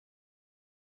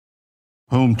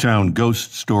Hometown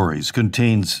Ghost Stories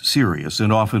contains serious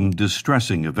and often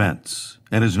distressing events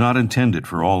and is not intended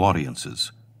for all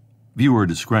audiences. Viewer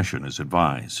discretion is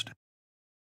advised.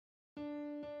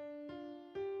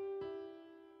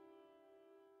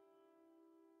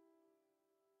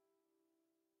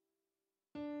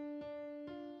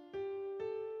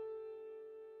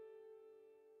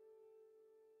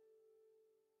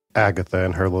 Agatha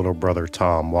and her little brother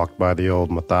Tom walked by the old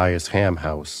Matthias Ham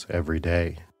house every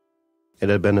day. It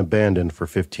had been abandoned for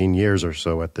 15 years or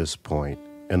so at this point,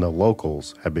 and the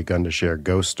locals had begun to share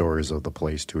ghost stories of the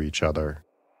place to each other.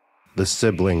 The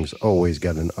siblings always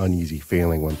got an uneasy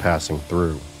feeling when passing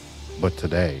through, but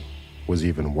today was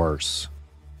even worse.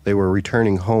 They were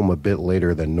returning home a bit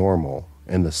later than normal,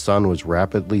 and the sun was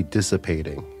rapidly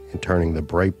dissipating and turning the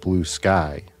bright blue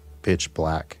sky pitch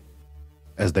black.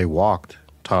 As they walked,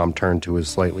 Tom turned to his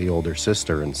slightly older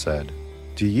sister and said,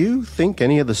 "Do you think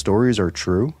any of the stories are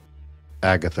true?"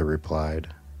 Agatha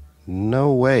replied,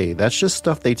 "No way, that's just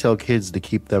stuff they tell kids to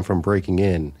keep them from breaking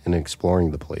in and exploring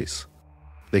the place."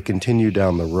 They continued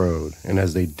down the road, and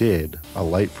as they did, a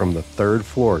light from the third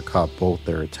floor caught both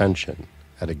their attention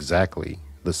at exactly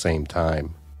the same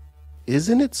time.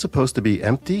 "Isn't it supposed to be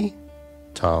empty?"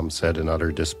 Tom said in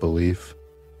utter disbelief.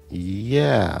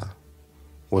 "Yeah,"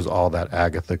 was all that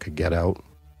Agatha could get out.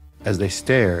 As they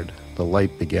stared, the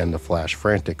light began to flash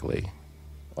frantically,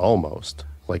 almost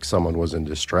like someone was in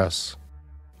distress.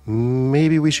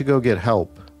 "Maybe we should go get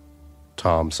help,"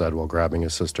 Tom said while grabbing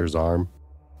his sister's arm.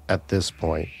 At this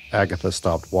point, Agatha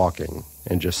stopped walking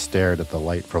and just stared at the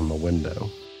light from the window.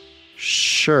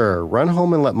 "Sure, run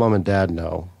home and let Mom and Dad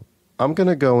know. I'm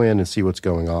gonna go in and see what's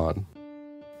going on."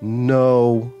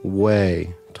 "No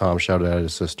way," Tom shouted at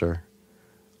his sister.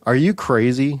 "Are you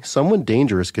crazy? Someone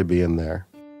dangerous could be in there."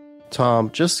 "Tom,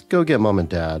 just go get Mom and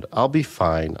Dad. I'll be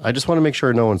fine. I just want to make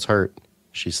sure no one's hurt,"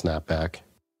 she snapped back.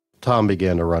 Tom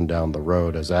began to run down the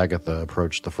road as Agatha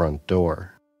approached the front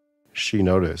door. She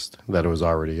noticed that it was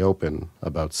already open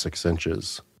about 6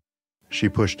 inches. She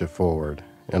pushed it forward,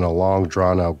 and a long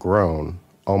drawn-out groan,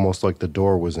 almost like the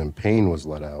door was in pain, was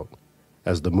let out,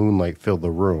 as the moonlight filled the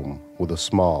room with a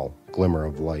small glimmer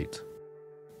of light.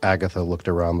 Agatha looked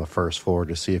around the first floor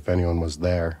to see if anyone was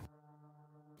there.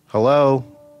 "Hello?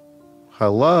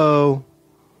 Hello?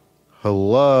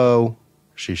 Hello?"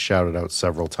 she shouted out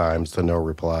several times to no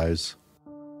replies.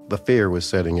 The fear was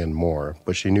setting in more,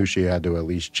 but she knew she had to at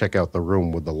least check out the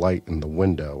room with the light in the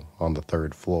window on the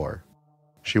 3rd floor.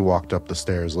 She walked up the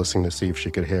stairs, listening to see if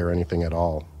she could hear anything at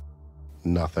all.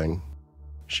 Nothing.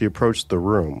 She approached the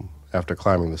room after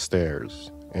climbing the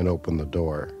stairs and opened the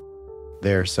door.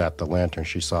 There sat the lantern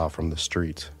she saw from the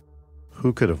street.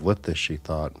 Who could have lit this, she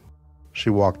thought. She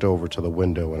walked over to the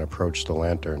window and approached the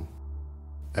lantern.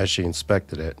 As she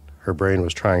inspected it, her brain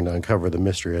was trying to uncover the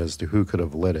mystery as to who could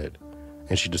have lit it,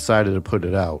 and she decided to put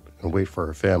it out and wait for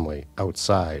her family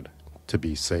outside to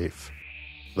be safe.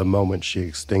 The moment she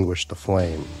extinguished the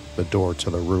flame, the door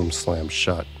to the room slammed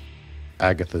shut.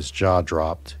 Agatha's jaw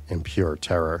dropped in pure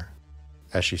terror.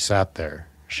 As she sat there,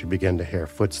 she began to hear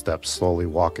footsteps slowly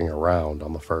walking around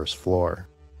on the 1st floor.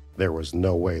 There was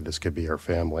no way this could be her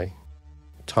family.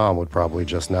 Tom would probably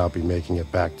just now be making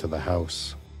it back to the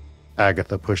house.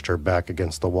 Agatha pushed her back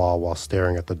against the wall while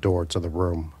staring at the door to the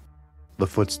room. The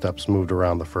footsteps moved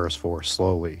around the 1st floor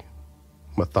slowly,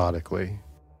 methodically.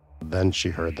 Then she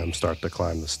heard them start to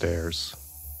climb the stairs.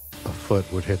 A foot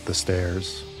would hit the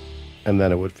stairs, and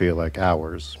then it would feel like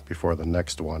hours before the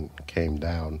next one came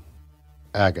down.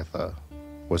 Agatha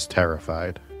was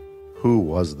terrified. Who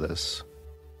was this?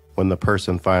 When the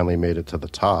person finally made it to the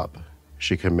top,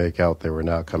 she could make out they were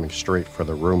now coming straight for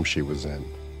the room she was in.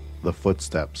 The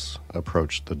footsteps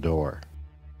approached the door.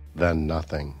 Then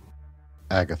nothing.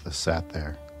 Agatha sat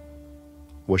there.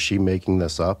 Was she making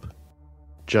this up?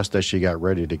 Just as she got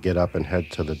ready to get up and head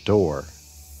to the door,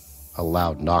 a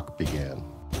loud knock began.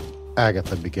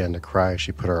 Agatha began to cry as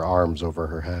she put her arms over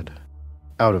her head.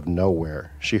 Out of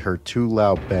nowhere, she heard 2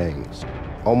 loud bangs,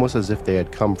 almost as if they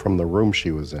had come from the room she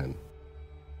was in.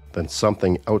 Then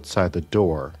something outside the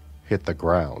door hit the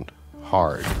ground,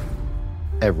 hard.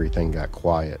 Everything got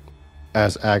quiet.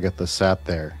 As Agatha sat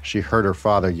there, she heard her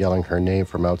father yelling her name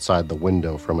from outside the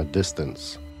window from a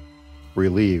distance.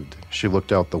 Relieved, she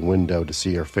looked out the window to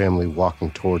see her family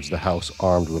walking towards the house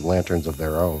armed with lanterns of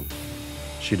their own.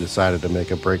 She decided to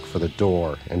make a break for the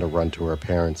door and to run to her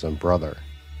parents and brother.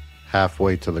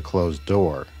 Halfway to the closed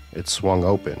door, it swung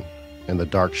open, and the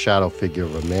dark shadow figure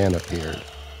of a man appeared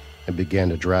and began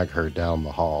to drag her down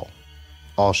the hall.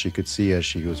 All she could see as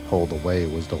she was pulled away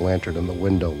was the lantern in the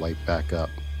window light back up,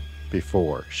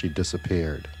 before she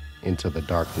disappeared into the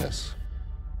darkness.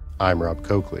 I'm Rob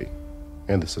Coakley,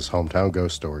 and this is Hometown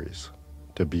Ghost Stories,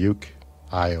 Dubuque,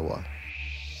 Iowa.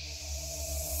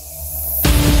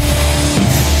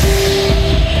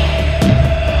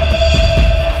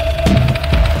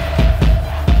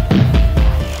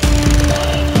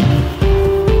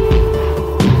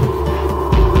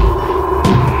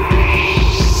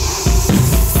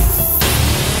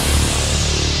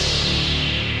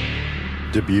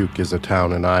 Dubuque is a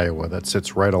town in Iowa that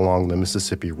sits right along the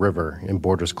Mississippi River and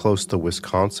borders close to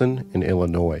Wisconsin and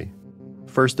Illinois.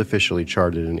 First officially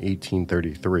charted in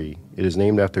 1833, it is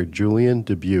named after Julien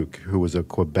Dubuque, who was a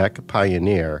Quebec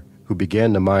pioneer who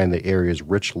began to mine the area's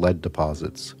rich lead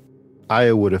deposits.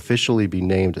 Iowa would officially be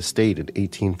named a state in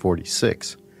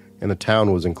 1846, and the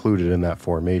town was included in that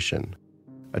formation.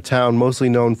 A town mostly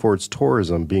known for its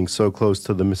tourism being so close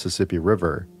to the Mississippi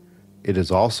River, it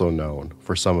is also known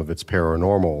for some of its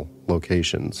paranormal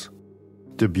locations.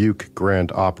 Dubuque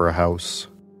Grand Opera House.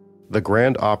 The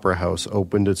Grand Opera House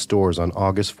opened its doors on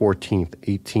August 14,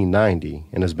 1890,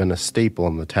 and has been a staple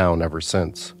in the town ever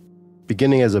since.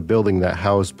 Beginning as a building that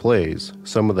housed plays,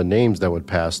 some of the names that would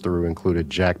pass through included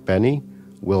Jack Benny,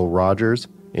 Will Rogers,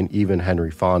 and even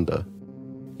Henry Fonda.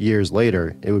 Years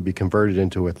later, it would be converted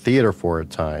into a theater for a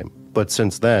time, but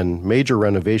since then, major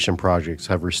renovation projects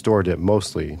have restored it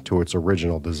mostly to its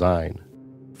original design.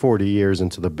 40 years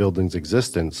into the building's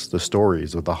existence, the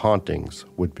stories of the hauntings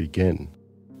would begin.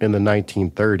 In the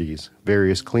 1930s,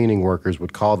 various cleaning workers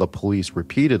would call the police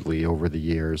repeatedly over the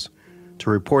years to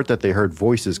report that they heard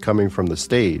voices coming from the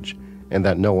stage and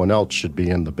that no one else should be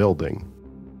in the building.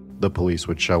 The police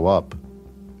would show up,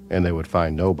 and they would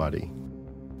find nobody.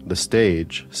 The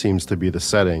stage seems to be the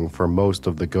setting for most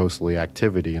of the ghostly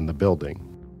activity in the building.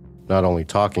 Not only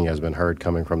talking has been heard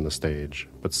coming from the stage,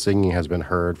 but singing has been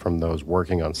heard from those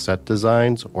working on set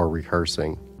designs or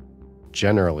rehearsing.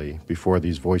 Generally, before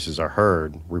these voices are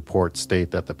heard, reports state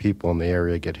that the people in the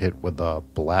area get hit with a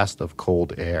blast of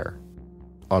cold air.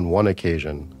 On one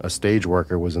occasion, a stage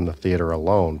worker was in the theater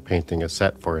alone painting a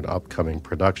set for an upcoming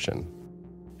production.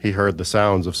 He heard the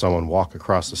sounds of someone walk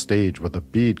across the stage with a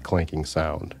bead clanking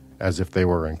sound, as if they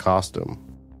were in costume.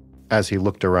 As he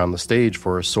looked around the stage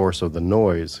for a source of the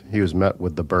noise, he was met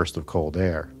with the burst of cold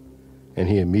air, and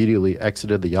he immediately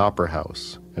exited the opera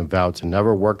house and vowed to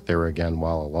never work there again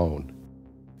while alone.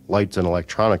 Lights and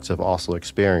electronics have also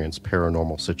experienced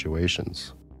paranormal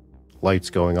situations. Lights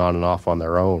going on and off on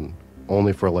their own,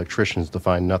 only for electricians to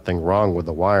find nothing wrong with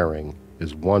the wiring,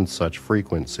 is one such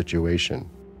frequent situation.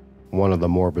 One of the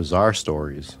more bizarre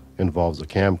stories involves a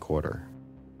camcorder.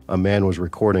 A man was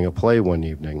recording a play one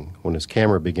evening when his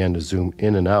camera began to zoom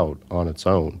in and out on its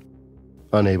own.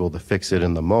 Unable to fix it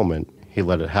in the moment, he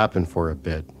let it happen for a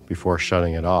bit before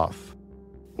shutting it off.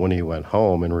 When he went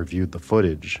home and reviewed the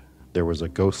footage, there was a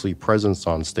ghostly presence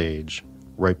on stage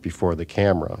right before the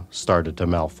camera started to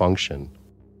malfunction.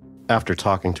 After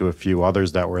talking to a few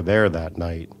others that were there that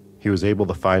night, he was able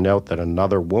to find out that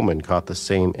another woman caught the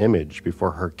same image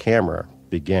before her camera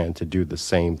began to do the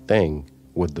same thing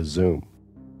with the zoom.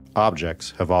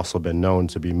 Objects have also been known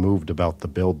to be moved about the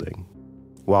building.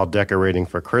 While decorating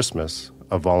for Christmas,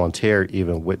 a volunteer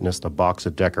even witnessed a box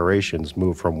of decorations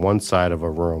move from one side of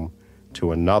a room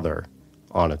to another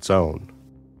on its own.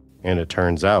 And it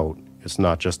turns out it's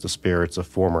not just the spirits of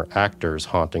former actors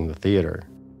haunting the theater.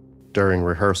 During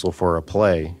rehearsal for a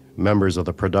play, members of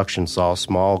the production saw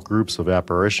small groups of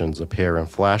apparitions appear in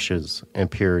flashes and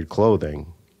period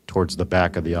clothing towards the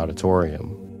back of the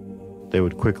auditorium. They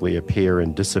would quickly appear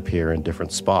and disappear in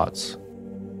different spots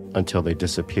until they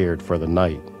disappeared for the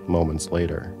night moments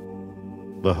later.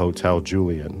 The Hotel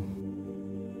Julian.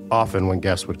 Often when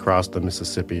guests would cross the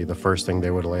Mississippi, the first thing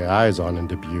they would lay eyes on in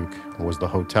Dubuque was the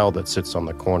hotel that sits on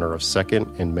the corner of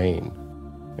 2nd and Main.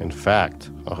 In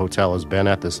fact, a hotel has been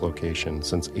at this location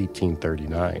since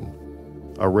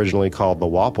 1839. Originally called the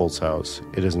Wapples House,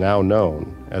 it is now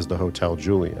known as the Hotel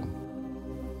Julian.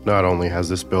 Not only has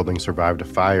this building survived a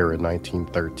fire in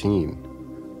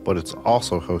 1913, but it's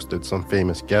also hosted some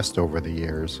famous guests over the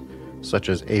years, such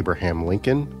as Abraham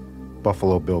Lincoln,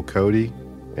 Buffalo Bill Cody,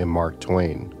 and Mark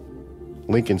Twain.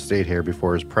 Lincoln stayed here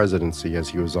before his presidency as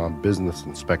he was on business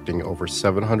inspecting over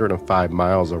 705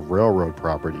 miles of railroad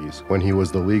properties when he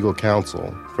was the legal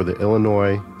counsel for the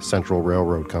Illinois Central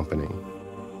Railroad Company.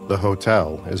 The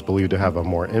hotel is believed to have a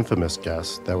more infamous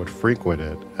guest that would frequent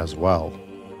it as well.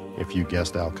 If you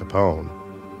guessed Al Capone,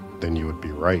 then you would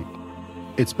be right.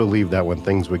 It's believed that when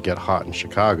things would get hot in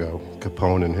Chicago,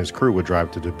 Capone and his crew would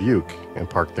drive to Dubuque and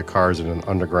park their cars in an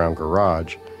underground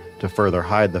garage to further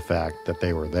hide the fact that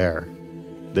they were there.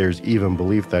 There's even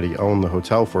belief that he owned the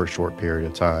hotel for a short period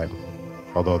of time,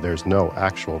 although there's no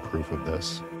actual proof of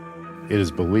this. It is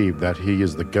believed that he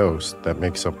is the ghost that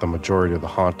makes up the majority of the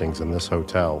hauntings in this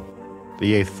hotel.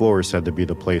 The 8th floor is said to be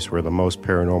the place where the most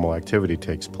paranormal activity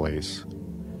takes place,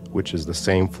 which is the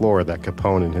same floor that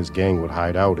Capone and his gang would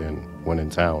hide out in when in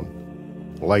town.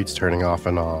 Lights turning off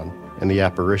and on, and the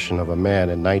apparition of a man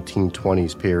in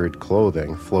 1920s period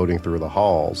clothing floating through the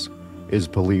halls is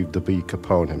believed to be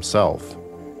Capone himself,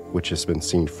 which has been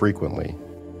seen frequently.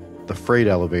 The freight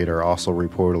elevator also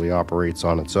reportedly operates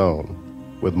on its own,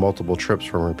 with multiple trips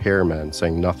from repairmen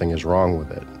saying nothing is wrong with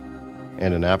it.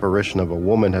 And an apparition of a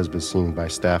woman has been seen by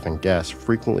staff and guests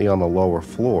frequently on the lower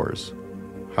floors.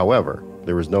 However,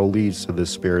 there is no leads to this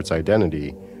spirit's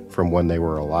identity from when they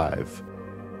were alive.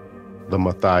 The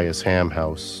Matthias Ham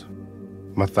House.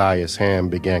 Matthias Ham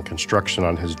began construction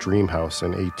on his dream house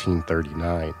in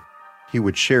 1839. He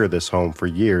would share this home for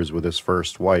years with his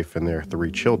first wife and their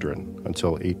 3 children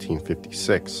until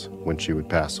 1856, when she would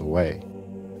pass away.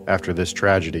 After this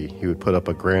tragedy, he would put up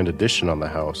a grand addition on the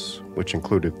house, which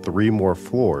included 3 more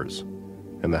floors,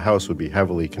 and the house would be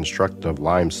heavily constructed of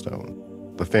limestone.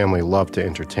 The family loved to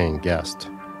entertain guests,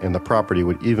 and the property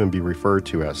would even be referred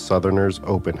to as Southerners'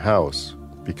 Open House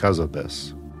because of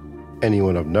this.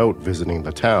 Anyone of note visiting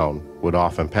the town would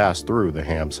often pass through the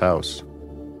Ham's house.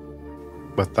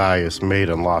 Matthias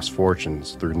made and lost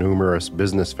fortunes through numerous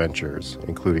business ventures,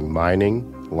 including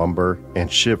mining, lumber,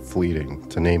 and ship fleeting,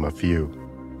 to name a few.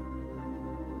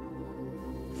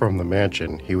 From the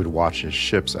mansion, he would watch his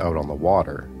ships out on the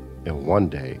water, and one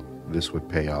day, this would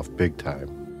pay off big time.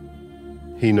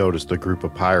 He noticed a group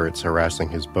of pirates harassing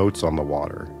his boats on the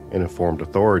water and informed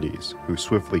authorities, who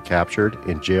swiftly captured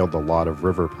and jailed a lot of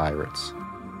river pirates.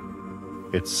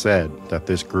 It's said that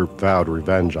this group vowed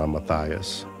revenge on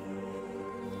Matthias.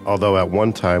 Although at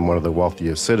one time one of the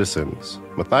wealthiest citizens,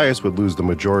 Matthias would lose the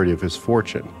majority of his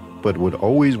fortune, but would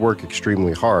always work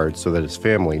extremely hard so that his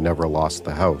family never lost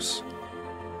the house.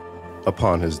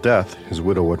 Upon his death, his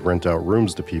widow would rent out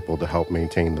rooms to people to help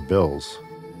maintain the bills.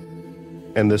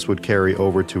 And this would carry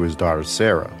over to his daughter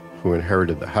Sarah, who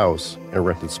inherited the house and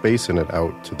rented space in it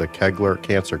out to the Kegler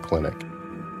Cancer Clinic.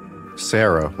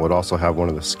 Sarah would also have one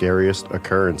of the scariest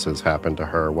occurrences happen to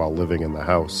her while living in the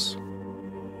house.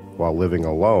 While living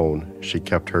alone, she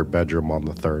kept her bedroom on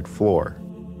the 3rd floor.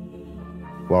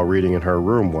 While reading in her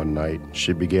room one night,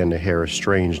 she began to hear a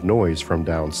strange noise from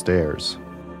downstairs.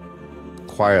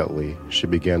 Quietly, she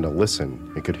began to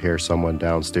listen and could hear someone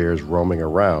downstairs roaming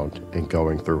around and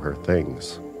going through her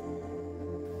things.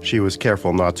 She was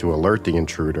careful not to alert the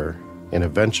intruder, and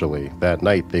eventually, that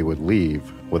night they would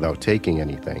leave without taking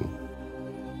anything.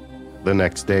 The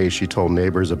next day, she told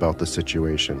neighbors about the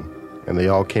situation, and they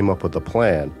all came up with a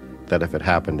plan that if it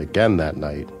happened again that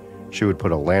night, she would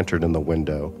put a lantern in the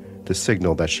window to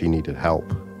signal that she needed help.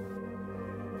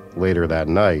 Later that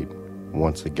night,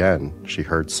 once again, she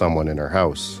heard someone in her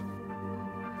house.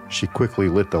 She quickly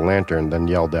lit the lantern, then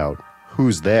yelled out,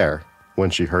 "Who's there?" when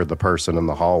she heard the person in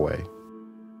the hallway.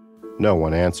 No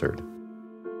one answered.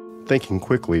 Thinking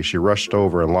quickly, she rushed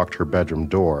over and locked her bedroom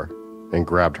door and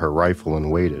grabbed her rifle and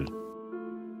waited.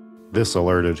 This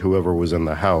alerted whoever was in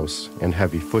the house, and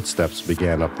heavy footsteps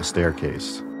began up the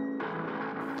staircase.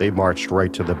 They marched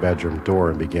right to the bedroom door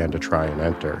and began to try and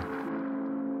enter.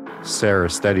 Sarah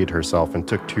steadied herself and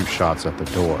took 2 shots at the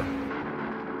door.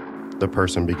 The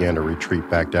person began to retreat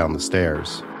back down the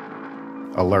stairs.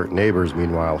 Alert neighbors,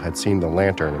 meanwhile, had seen the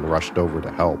lantern and rushed over to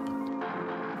help.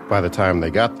 By the time they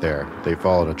got there, they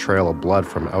followed a trail of blood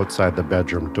from outside the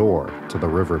bedroom door to the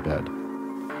riverbed.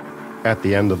 At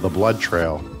the end of the blood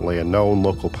trail lay a known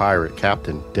local pirate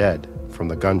captain dead from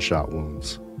the gunshot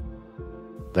wounds.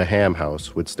 The Ham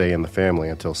House would stay in the family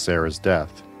until Sarah's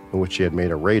death, in which she had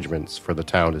made arrangements for the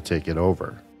town to take it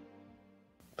over.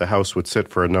 The house would sit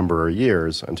for a number of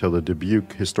years until the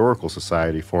Dubuque Historical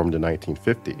Society formed in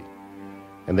 1950,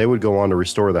 and they would go on to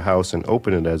restore the house and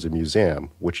open it as a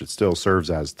museum, which it still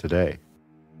serves as today.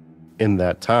 In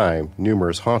that time,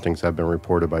 numerous hauntings have been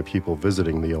reported by people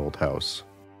visiting the old house.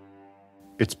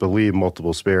 It's believed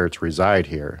multiple spirits reside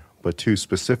here, but 2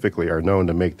 specifically are known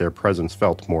to make their presence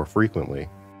felt more frequently.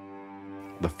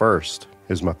 The first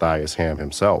is Matthias Ham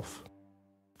himself.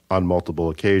 On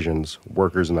multiple occasions,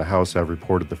 workers in the house have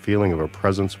reported the feeling of a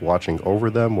presence watching over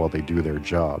them while they do their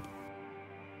job.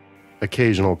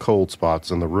 Occasional cold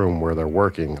spots in the room where they're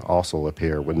working also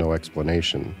appear with no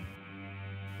explanation.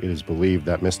 It is believed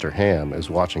that Mr. Ham is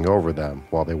watching over them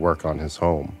while they work on his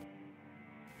home.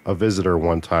 A visitor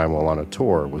one time while on a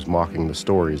tour was mocking the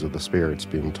stories of the spirits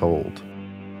being told.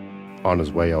 On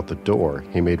his way out the door,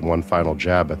 he made one final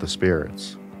jab at the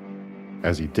spirits.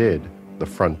 As he did, the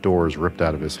front doors ripped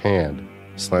out of his hand,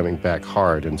 slamming back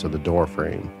hard into the door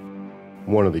frame.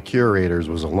 One of the curators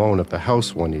was alone at the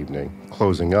house one evening,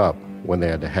 closing up, when they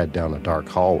had to head down a dark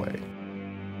hallway.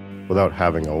 Without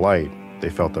having a light, they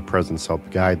felt the presence help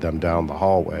guide them down the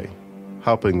hallway,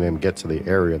 helping them get to the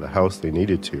area of the house they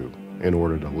needed to in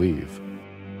order to leave.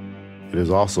 It is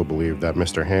also believed that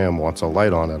Mr. Ham wants a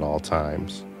light on at all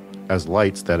times, as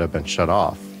lights that have been shut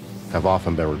off have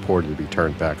often been reported to be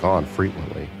turned back on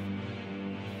frequently.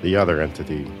 The other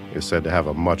entity is said to have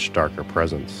a much darker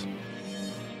presence.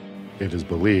 It is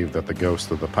believed that the ghost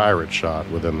of the pirate shot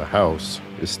within the house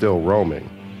is still roaming,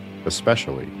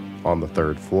 especially on the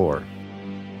 3rd floor.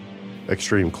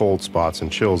 Extreme cold spots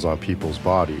and chills on people's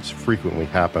bodies frequently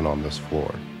happen on this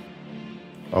floor.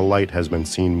 A light has been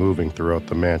seen moving throughout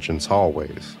the mansion's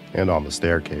hallways and on the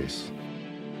staircase.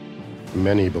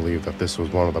 Many believe that this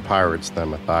was one of the pirates that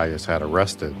Matthias had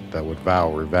arrested that would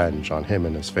vow revenge on him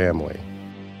and his family.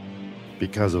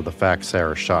 Because of the fact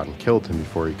Sarah shot and killed him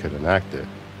before he could enact it,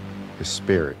 his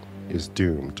spirit is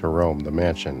doomed to roam the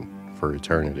mansion for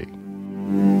eternity.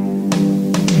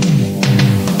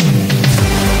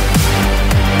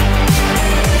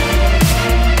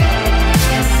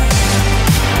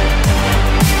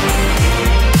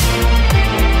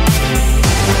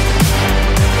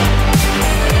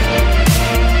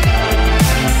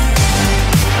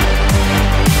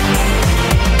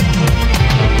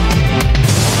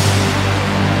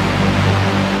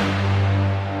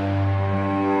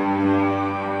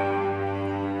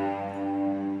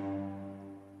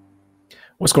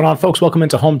 What's going on, folks? Welcome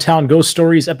into Hometown Ghost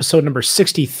Stories, episode number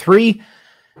 63.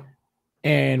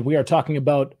 And we are talking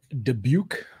about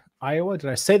Dubuque, Iowa.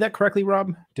 Did I say that correctly,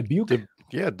 Rob? Dubuque?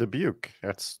 Yeah, Dubuque.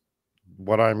 That's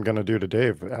what I'm going to do to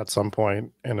Dave at some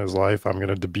point in his life. I'm going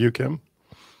to Dubuque him.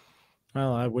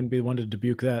 Well, I wouldn't be the one to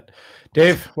Dubuque that.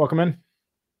 Dave, welcome in.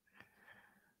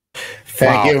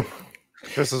 Thank you.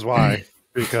 This is why.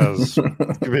 Because I'm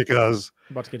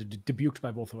about to get debuked by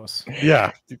both of us.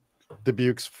 Yeah.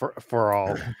 Dubuque's for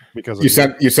all, because of you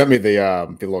sent me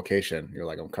the location. You're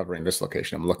like, I'm covering this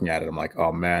location. I'm looking at it. I'm like,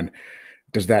 oh man,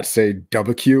 does that say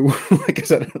WQ? Like, is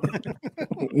that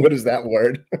what is that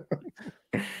word?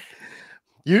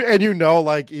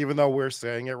 Like, even though we're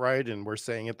saying it right and we're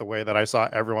saying it the way that I saw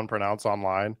everyone pronounce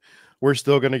online, we're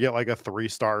still gonna get like a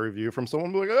 3-star review from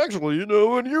someone like, actually,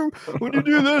 when you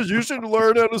do this, you should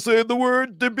learn how to say the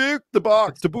word Dubuque,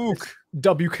 Dubuque.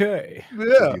 WK.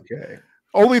 Yeah. WK.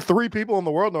 Only 3 people in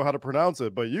the world know how to pronounce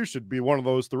it, but you should be one of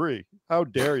those 3. How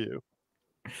dare you?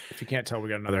 If you can't tell, we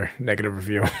got another negative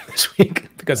review this week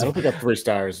because I don't think I got 3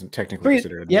 stars and technically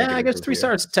considered. Yeah, I guess 3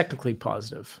 stars is technically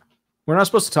positive. We're not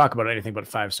supposed to talk about anything but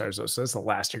 5 stars though, so that's the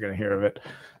last you're going to hear of it.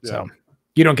 Yeah. So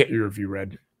you don't get your review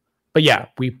read. But yeah,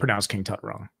 we pronounced King Tut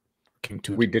wrong. King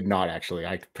Tut. We did not actually.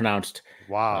 I pronounced.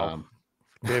 Wow.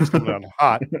 Dave's coming down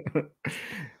hot.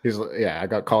 I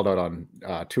got called out on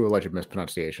 2 alleged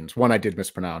mispronunciations. One I did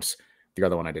mispronounce, the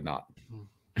other one I did not.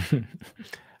 All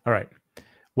right.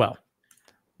 Well,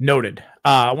 noted.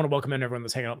 I want to welcome in everyone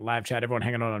that's hanging out in live chat, everyone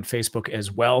hanging out on Facebook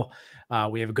as well.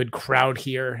 We have a good crowd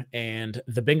here, and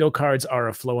the bingo cards are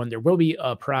a-flowing. There will be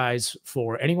a prize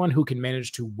for anyone who can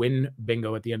manage to win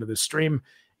bingo at the end of this stream.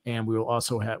 And we will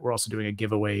also we're also doing a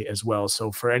giveaway as well.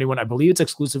 So for anyone, I believe it's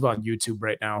exclusive on YouTube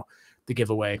right now, the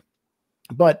giveaway.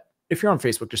 But if you're on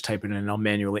Facebook, just type it in and I'll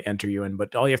manually enter you in.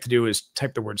 But all you have to do is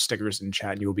type the word stickers in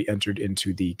chat and you will be entered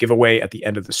into the giveaway. At the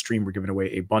end of the stream, we're giving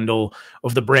away a bundle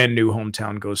of the brand new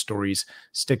Hometown Ghost Stories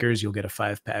stickers. You'll get a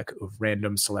 5-pack of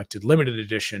random selected limited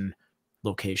edition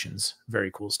locations.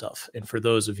 Very cool stuff. And for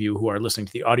those of you who are listening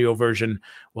to the audio version,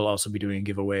 we'll also be doing a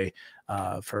giveaway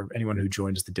for anyone who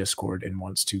joins the Discord and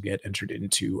wants to get entered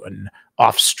into an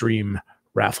off-stream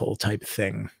raffle type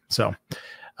thing. So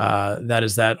that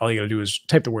is that. All you got to do is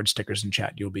type the word stickers in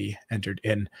chat. You'll be entered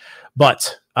in.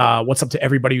 But what's up to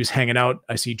everybody who's hanging out?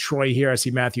 I see Troy here. I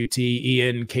see Matthew T.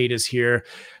 Ian. Kate is here.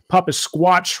 Papa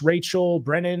Squatch. Rachel.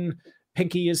 Brennan.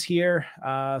 Pinky is here.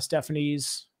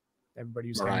 Stephanie's. Everybody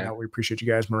who's hanging out. We appreciate you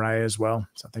guys. Mariah as well.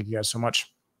 So thank you guys so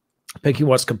much. Pinky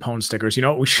wants Capone stickers. You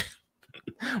know what?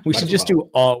 We should just do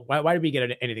all. Why did we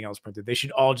get anything else printed? They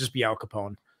should all just be Al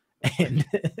Capone. And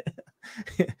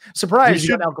surprise,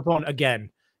 you got Al Capone again.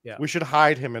 Yeah, we should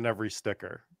hide him in every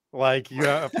sticker. Like you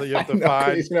have to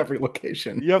find he's in every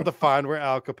location. You have to find where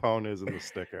Al Capone is in the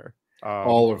sticker.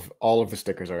 All of the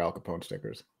stickers are Al Capone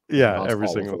stickers. Yeah, every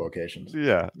single locations.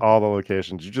 Yeah, all the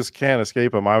locations. You just can't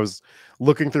escape them. I was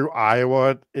looking through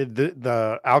Iowa.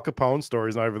 The Al Capone story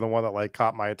is not even the one that like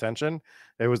caught my attention.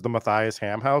 It was the Matthias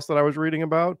Ham house that I was reading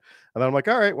about, and then I'm like,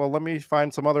 all right, well, let me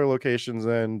find some other locations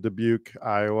in Dubuque,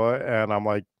 Iowa, and I'm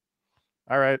like,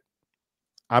 all right.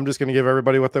 I'm just going to give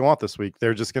everybody what they want this week.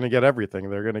 They're just going to get everything.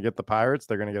 They're going to get the pirates.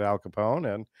 They're going to get Al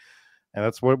Capone. And And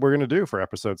that's what we're going to do for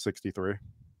episode 63.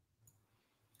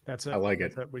 That's it. I like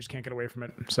it. We just can't get away from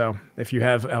it. So if you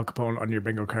have Al Capone on your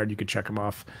bingo card, you could check him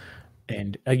off.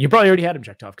 And you probably already had him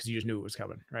checked off because you just knew it was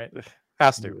coming, right?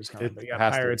 Has to. It was coming. But you got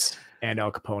has Pirates and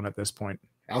Al Capone at this point.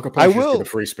 Al Capone should the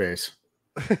free space.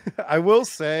 I will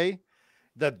say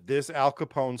that this Al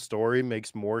Capone story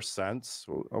makes more sense.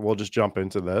 We'll just jump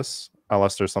into this,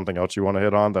 unless there's something else you want to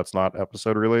hit on that's not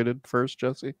episode related first,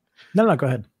 Jesse. No, go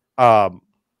ahead.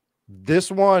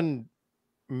 This one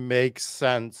makes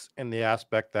sense in the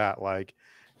aspect that, like,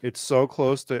 it's so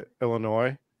close to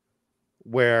Illinois,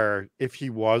 where if he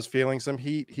was feeling some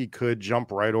heat, he could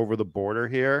jump right over the border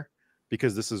here,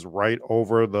 because this is right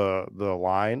over the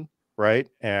line, right?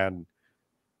 And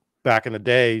back in the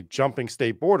day, jumping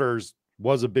state borders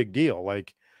was a big deal.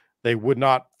 Like, they would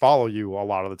not follow you a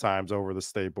lot of the times over the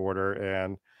state border,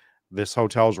 and this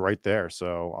hotel's right there.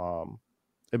 So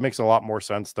it makes a lot more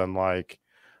sense than, like,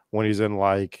 when he's in,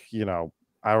 like, you know,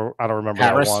 I don't remember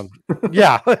Paris. that one.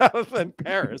 Yeah, in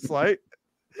Paris, like.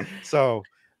 So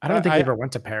I don't think I ever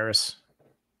went to Paris,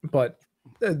 but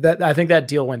that I think that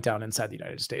deal went down inside the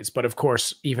United States. But of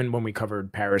course, even when we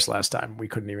covered Paris last time, we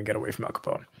couldn't even get away from Al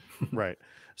Capone. Right.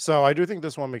 So I do think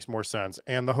this one makes more sense.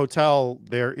 And the hotel,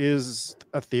 there is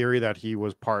a theory that he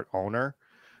was part owner.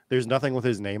 There's nothing with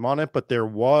his name on it, but there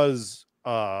was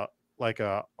like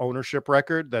a ownership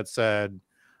record that said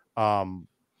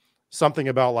something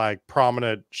about, like,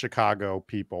 prominent Chicago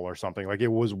people or something. Like, it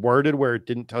was worded where it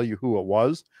didn't tell you who it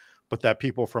was, but that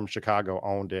people from Chicago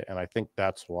owned it. And I think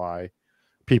that's why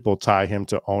people tie him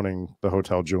to owning the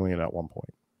Hotel Julian at one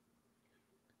point.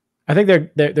 I think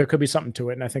there could be something to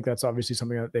it, and I think that's obviously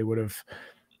something that they would have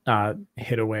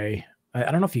hid away. I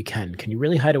don't know if you can. Can you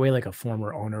really hide away like a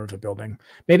former owner of a building?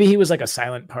 Maybe he was like a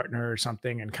silent partner or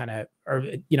something, and kind of, or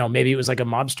you know, maybe it was like a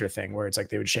mobster thing where it's like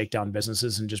they would shake down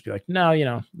businesses and just be like, no, you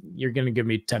know, you're going to give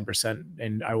me 10%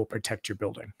 and I will protect your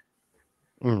building.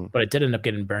 But it did end up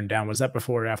getting burned down. Was that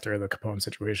before or after the Capone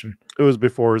situation? It was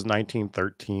before. It was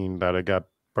 1913 that it got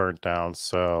burnt down,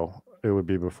 so it would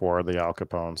be before the Al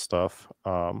Capone stuff.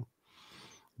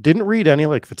 Didn't read any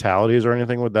like fatalities or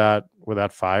anything with that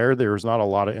fire. There was not a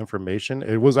lot of information.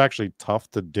 It was actually tough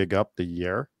to dig up the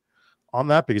year on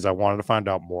that because I wanted to find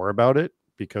out more about it,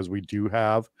 because we do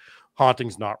have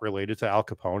hauntings not related to Al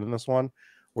Capone in this one,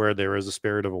 where there is a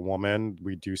spirit of a woman.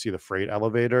 We do see the freight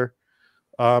elevator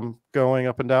going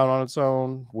up and down on its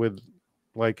own with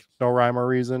like no rhyme or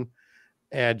reason.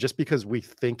 And just because we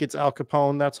think it's Al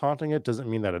Capone that's haunting it doesn't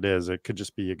mean that it is. It could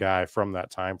just be a guy from that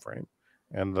time frame,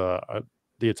 and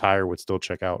the attire would still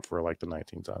check out for like the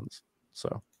 1910s.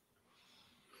 So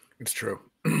it's true.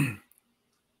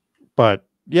 But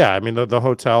yeah, I mean, the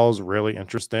hotel's really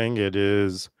interesting. It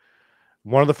is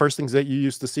one of the first things that you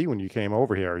used to see when you came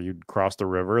over here. You'd cross the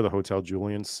river, the Hotel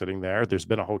Julian's sitting there. There's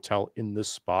been a hotel in this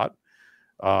spot.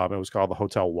 It was called the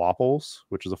Hotel Waffles,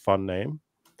 which is a fun name.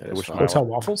 Hotel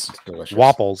Waffles? Delicious.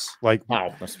 Waffles. Like,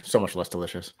 wow, that's so much less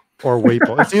delicious. Or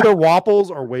Waples. It's either Waffles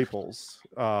or Waples.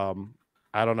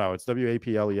 I don't know. It's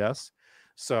Waples.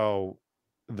 So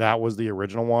that was the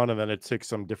original one. And then it took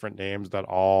some different names that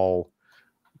all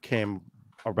came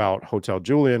about Hotel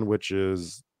Julian, which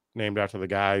is named after the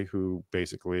guy who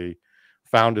basically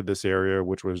founded this area,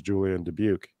 which was Julian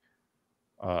Dubuque.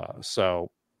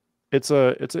 So it's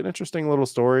an interesting little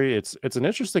story. It's an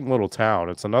interesting little town.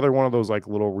 It's another one of those like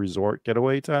little resort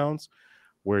getaway towns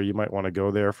where you might want to go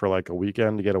there for like a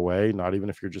weekend to get away. Not even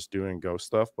if you're just doing ghost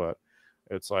stuff, but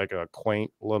it's like a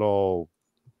quaint little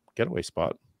getaway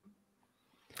spot.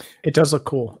 It does look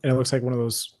cool. And it looks like one of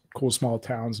those cool small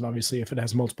towns. And obviously if it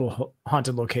has multiple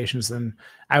haunted locations, then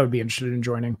I would be interested in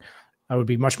joining. I would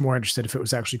be much more interested if it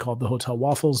was actually called the Hotel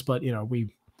Waffles, but you know,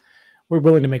 we're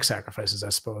willing to make sacrifices, I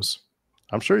suppose.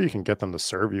 I'm sure you can get them to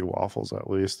serve you waffles at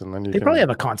least. And then they probably have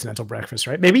a continental breakfast,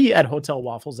 right? Maybe at Hotel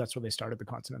Waffles, that's where they started the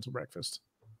continental breakfast.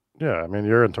 Yeah. I mean,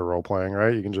 you're into role playing,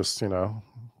 right? You can just, you know,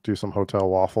 do some hotel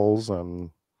waffles and,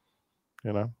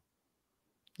 you know.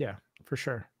 Yeah, for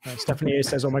sure. Stephanie A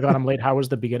says, oh my God, I'm late. How was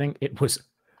the beginning? It was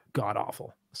god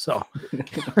awful. So you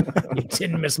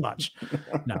didn't miss much.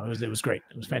 No, it was great.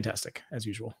 It was fantastic as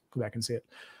usual. Go back and see it.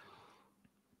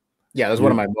 Yeah, that's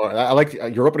one of my more. I like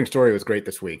your opening story was great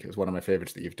this week. It was one of my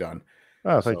favorites that you've done.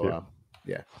 Oh, thank you.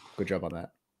 Yeah, good job on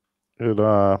that.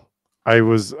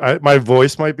 My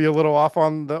voice might be a little off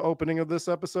on the opening of this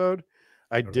episode.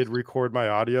 I did record my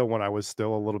audio when I was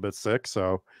still a little bit sick,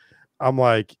 so I'm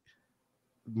like,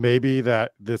 maybe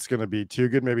that's going to be too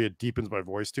good. Maybe it deepens my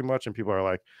voice too much, and people are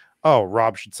like, "Oh,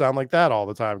 Rob should sound like that all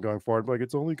the time going forward." I'm like,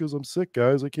 it's only because I'm sick,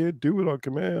 guys. I can't do it on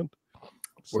command.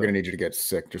 So, we're gonna need you to get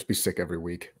sick. Just be sick every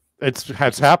week.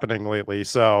 It's happening lately,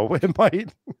 so it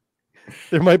might.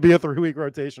 there might be a 3-week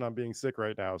rotation on being sick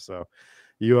right now, so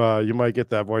you might get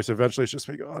that voice. Eventually, it's just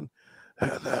me going,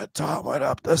 and then Tom went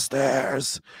up the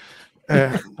stairs,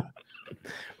 and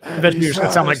eventually you're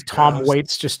gonna sound like Tom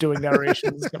Waits just doing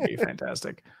narrations. It's gonna be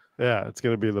fantastic. Yeah, it's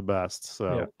gonna be the best.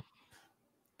 So,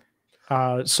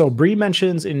 so Bree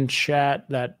mentions in chat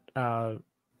that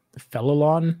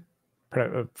Fellalon,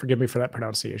 forgive me for that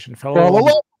pronunciation.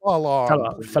 Fellalon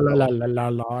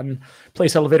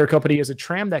Place Elevator Company is a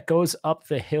tram that goes up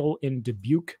the hill in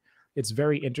Dubuque. It's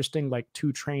very interesting, like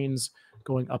 2 trains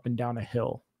going up and down a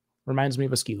hill. Reminds me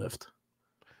of a ski lift.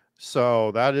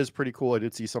 So that is pretty cool. I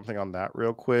did see something on that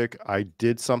real quick. I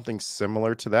did something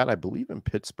similar to that, I believe, in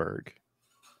Pittsburgh.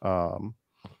 So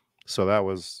that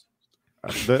was,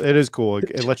 it is cool.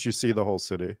 It lets you see the whole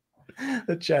city.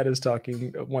 The chat is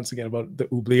talking once again about the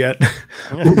oubliette.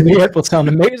 Oubliette will sound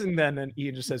amazing then, and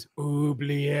Ian just says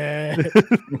oubliette.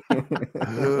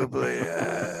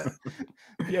 Oubliette.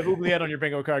 If you have oubliette on your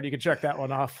bingo card, you can check that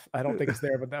one off. I don't think it's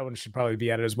there, but that one should probably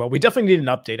be added as well. We definitely need an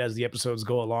update as the episodes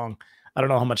go along. I don't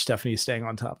know how much Stephanie is staying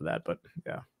on top of that, but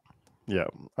yeah.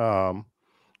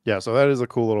 So that is a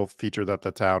cool little feature that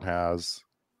the town has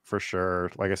for sure.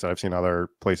 Like I said, I've seen other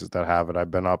places that have it. I've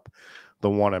been up the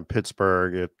one in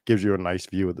Pittsburgh. It gives you a nice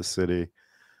view of the city.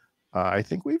 I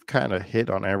think we've kind of hit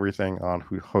on everything on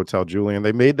Hotel Julian.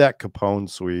 They made that Capone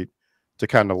suite to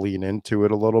kind of lean into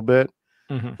it a little bit.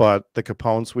 But the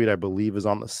Capone suite, I believe, is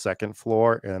on the 2nd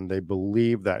floor, and they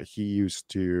believe that he used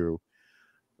to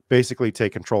basically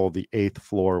take control of the 8th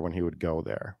floor when he would go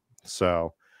there.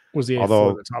 So was the 8th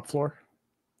floor the top floor?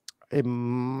 I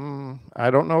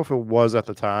don't know if it was at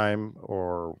the time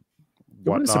or whatnot. It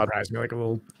wouldn't surprise me, like a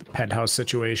little penthouse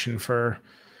situation for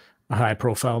a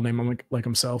high-profile name like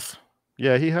himself.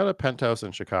 Yeah, he had a penthouse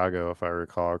in Chicago, if I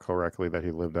recall correctly, that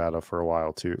he lived out of for a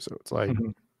while too. So it's like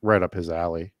right up his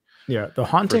alley. Yeah, the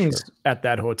hauntings at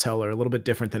that hotel are a little bit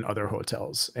different than other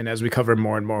hotels. And as we cover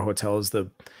more and more hotels,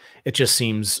 it just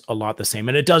seems a lot the same.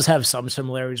 And it does have some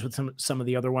similarities with some of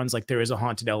the other ones. Like there is a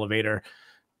haunted elevator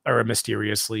or a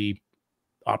mysteriously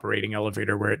operating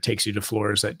elevator where it takes you to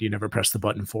floors that you never press the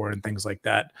button for and things like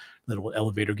that. Little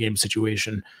elevator game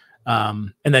situation.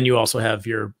 And then you also have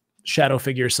your shadow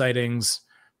figure sightings,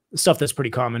 stuff that's pretty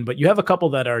common, but you have a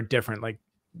couple that are different. Like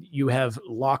you have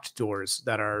locked doors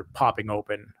that are popping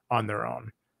open on their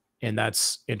own. And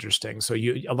that's interesting. So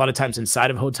a lot of times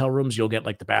inside of hotel rooms, you'll get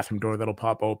like the bathroom door that'll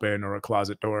pop open or a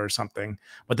closet door or something.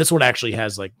 But this one actually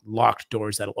has like locked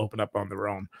doors that'll open up on their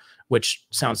own, which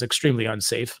sounds extremely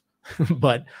unsafe,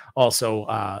 but also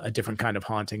a different kind of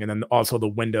haunting. And then also the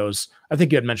windows. I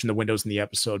think you had mentioned the windows in the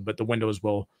episode, but the windows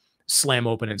will slam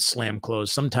open and slam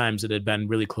close. Sometimes it had been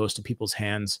really close to people's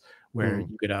hands where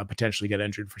you could potentially get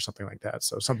injured for something like that.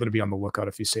 So something to be on the lookout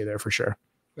if you stay there for sure.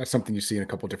 That's something you see in a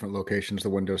couple different locations. The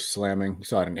windows slamming. You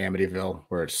saw it in Amityville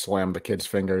where it slammed the kids'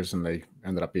 fingers and they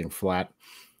ended up being flat.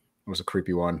 It was a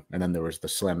creepy one. And then there was the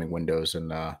slamming windows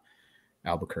in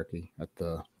Albuquerque at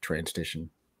the train station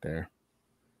there.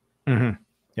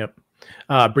 Yep.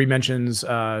 Bree mentions,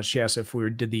 she asked if we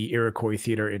did the Iroquois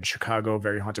Theater in Chicago,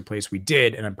 very haunted place. We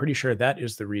did. And I'm pretty sure that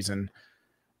is the reason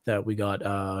that we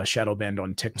got shadow banned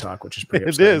on TikTok, which is pretty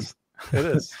upsetting. It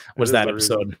is. Was that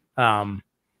episode.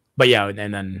 But yeah,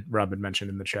 and then Rob had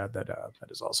mentioned in the chat that that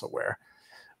is also where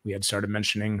we had started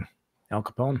mentioning Al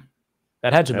Capone.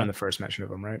 That had to have been the first mention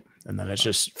of him, right? And then it's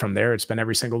just from there, it's been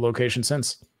every single location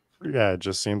since. Yeah, it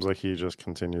just seems like he just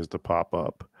continues to pop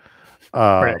up.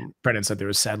 Brennan said there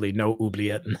was sadly no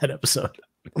oubliette in that episode.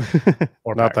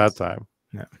 Or not that time.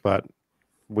 Yeah. But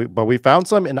we found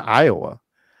some in Iowa,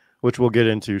 which we'll get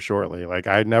into shortly. Like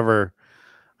I never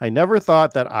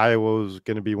thought that Iowa was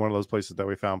going to be one of those places that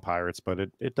we found pirates, but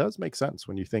it does make sense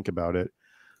when you think about it.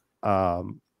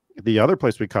 The other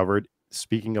place we covered,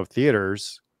 speaking of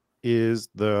theaters, is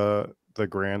the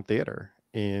Grand Theater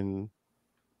in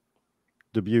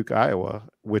Dubuque, Iowa,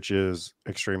 which is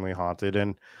extremely haunted.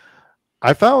 And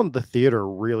I found the theater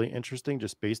really interesting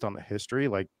just based on the history.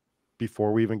 Like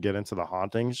before we even get into the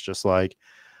hauntings, just like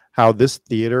how this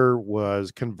theater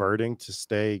was converting to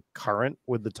stay current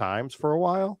with the times for a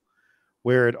while,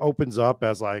 where it opens up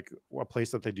as like a place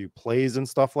that they do plays and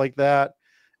stuff like that.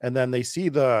 And then they see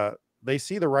the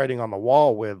writing on the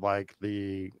wall with like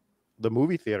the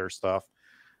movie theater stuff.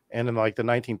 And in like the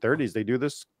 1930s,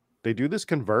 they do this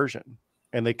conversion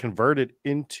and they convert it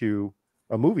into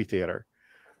a movie theater,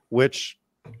 which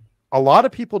a lot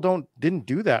of people didn't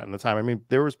do that in the time. I mean,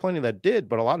 there was plenty that did,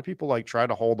 but a lot of people like try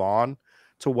to hold on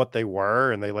to what they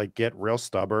were and they like get real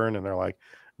stubborn and they're like,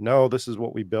 no, this is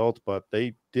what we built. But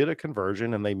they did a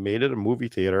conversion and they made it a movie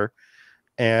theater.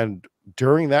 And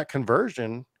during that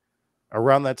conversion,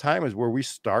 around that time is where we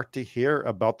start to hear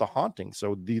about the hauntings.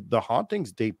 So the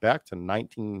hauntings date back to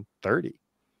 1930,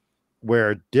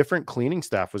 where different cleaning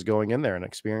staff was going in there and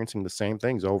experiencing the same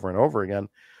things over and over again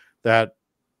that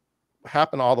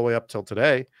happen all the way up till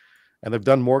today. And they've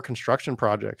done more construction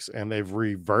projects, and they've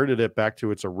reverted it back to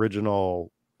its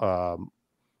original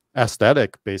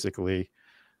aesthetic, basically.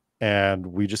 And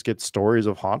we just get stories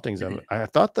of hauntings. And I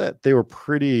thought that they were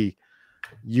pretty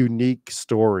unique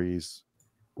stories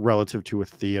relative to a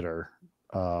theater.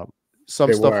 Some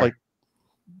They stuff were. like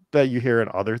that you hear in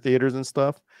other theaters and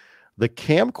stuff. The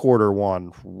camcorder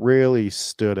one really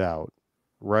stood out,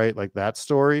 right? Like that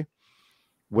story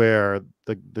where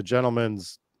the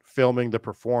gentleman's filming the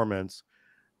performance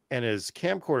and his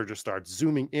camcorder just starts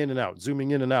zooming in and out.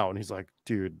 And he's like,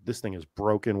 dude, this thing is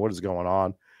broken. What is going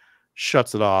on?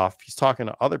 Shuts it off. He's talking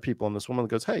to other people, and this woman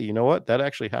goes, hey, you know what? That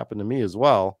actually happened to me as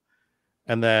well.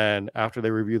 And then after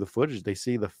they review the footage, they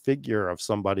see the figure of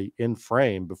somebody in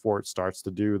frame before it starts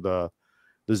to do the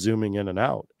zooming in and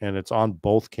out. And it's on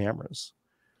both cameras.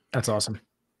 That's awesome.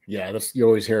 Yeah, you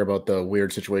always hear about the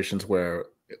weird situations where,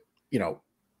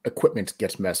 equipment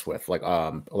gets messed with, like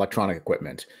electronic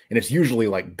equipment, and it's usually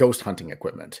like ghost hunting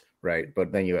equipment, right?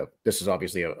 But then this is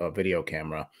obviously a video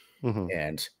camera,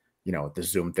 and the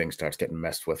zoom thing starts getting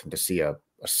messed with, and to see a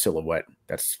silhouette,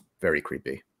 that's very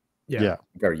creepy. Yeah,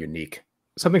 very unique.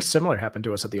 Something similar happened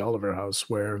to us at the Oliver house,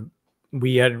 where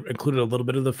we had included a little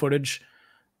bit of the footage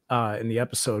in the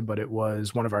episode, but it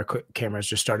was one of our cameras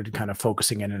just started kind of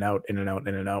focusing in and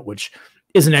out, which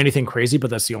isn't anything crazy, but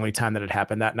that's the only time that it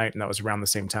happened that night. And that was around the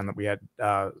same time that we had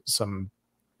some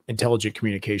intelligent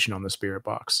communication on the spirit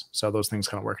box. So those things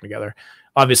kind of working together.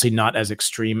 Obviously not as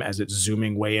extreme as it's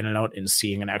zooming way in and out and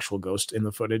seeing an actual ghost in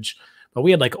the footage, but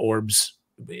we had like orbs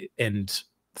and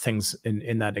things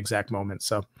in that exact moment.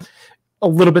 So a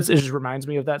little bit, it just reminds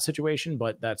me of that situation,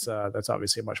 but that's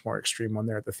obviously a much more extreme one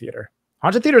there at the theater.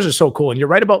 Haunted theaters are so cool. And you're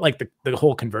right about like the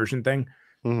whole conversion thing.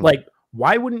 Like,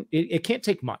 why wouldn't it can't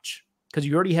take much, because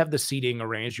you already have the seating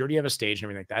arranged. You already have a stage and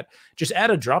everything like that. Just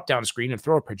add a drop down screen and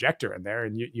throw a projector in there,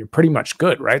 and you're pretty much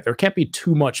good, right? There can't be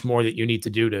too much more that you need to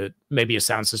do to maybe a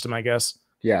sound system, I guess.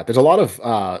 Yeah, there's a lot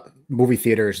of movie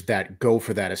theaters that go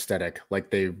for that aesthetic. Like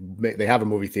they have a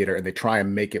movie theater and they try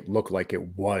and make it look like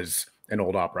it was an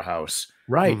old opera house.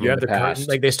 Right. You have the curtains,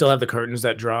 like they still have the curtains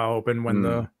that draw open when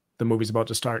the movie's about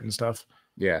to start and stuff.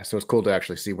 Yeah, so it's cool to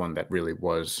actually see one that really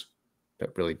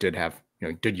did have,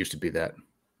 did used to be that.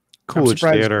 Coolidge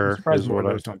Theater is what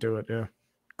I don't do it. Yeah.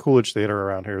 Coolidge Theater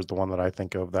around here is the one that I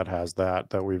think of that has that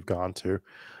we've gone to.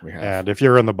 And if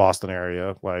you're in the Boston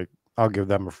area, like, I'll give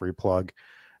them a free plug.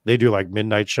 They do like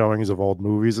midnight showings of old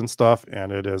movies and stuff,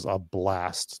 and it is a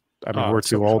blast. I mean, we're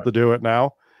too old to do it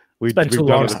now. We've been too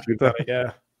long to do that.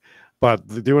 Yeah.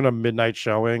 But doing a midnight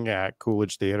showing at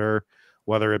Coolidge Theater,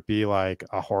 whether it be like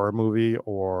a horror movie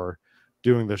or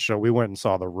doing the show, we went and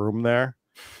saw The Room there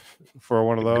for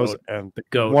one of those, and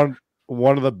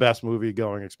one of the best movie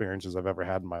going experiences I've ever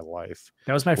had in my life.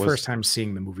 That was my first time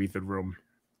seeing the movie The Room.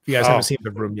 If you guys haven't seen The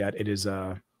Room yet, it is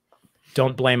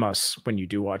don't blame us when you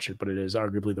do watch it, but it is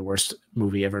arguably the worst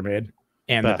movie ever made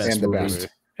and the best movie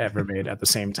ever made at the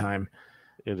same time.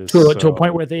 It is to a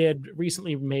point where they had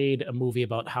recently made a movie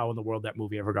about how in the world that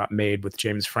movie ever got made with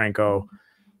James Franco.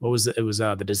 What was it? It was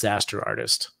The Disaster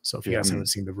Artist. So if you guys haven't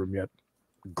seen The Room yet,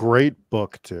 great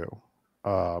book too.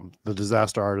 The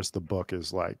Disaster Artist, the book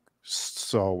is like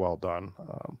so well done.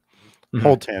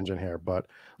 Whole tangent here, but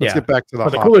let's get back to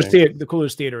the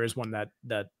Coolidge Theater is one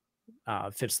that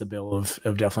fits the bill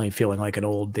of definitely feeling like an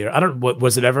old theater. I don't.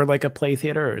 Was it ever like a play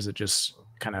theater, or is it just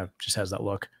kind of just has that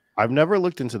look? I've never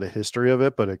looked into the history of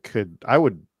it, but it could. I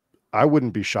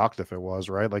wouldn't be shocked if it was,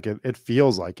 right. Like it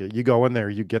feels like it. You go in there,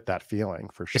 you get that feeling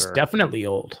for sure. It's definitely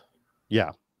old.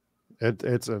 Yeah,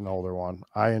 it's an older one.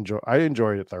 I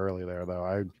enjoyed it thoroughly there,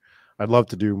 though. I'd love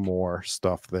to do more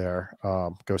stuff there.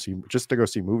 Go see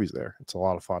movies there. It's a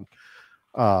lot of fun.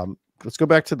 Let's go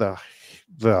back to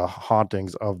the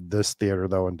hauntings of this theater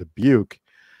though in Dubuque,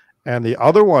 and the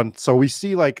other one. So we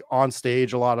see like on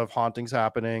stage a lot of hauntings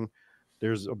happening.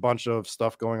 There's a bunch of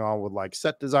stuff going on with like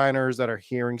set designers that are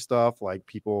hearing stuff, like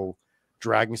people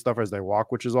dragging stuff as they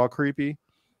walk, which is all creepy.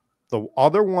 The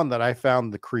other one that I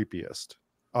found the creepiest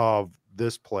of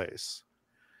this place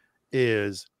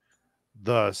is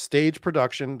the stage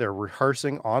production. They're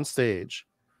rehearsing on stage,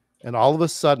 and all of a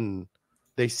sudden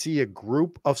they see a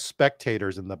group of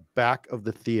spectators in the back of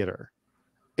the theater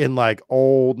in like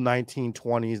old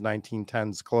 1920s,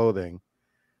 1910s clothing,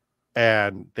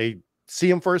 and they see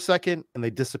them for a second and they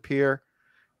disappear,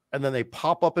 and then they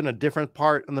pop up in a different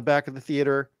part in the back of the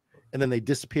theater, and then they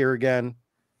disappear again,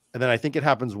 and then I think it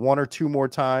happens one or two more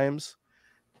times,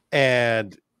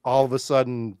 and all of a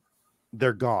sudden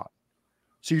they're gone.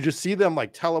 So you just see them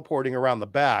like teleporting around the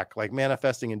back, like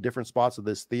manifesting in different spots of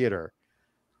this theater,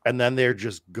 and then they're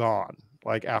just gone,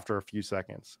 like after a few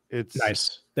seconds. It's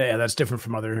nice. Yeah, that's different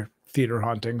from other theater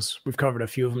hauntings. We've covered a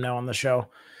few of them now on the show.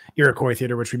 Iroquois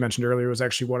Theater, which we mentioned earlier, was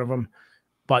actually one of them.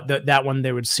 But that one,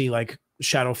 they would see like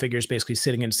shadow figures basically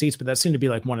sitting in seats, but that seemed to be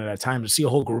like one at a time. To see a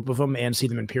whole group of them and see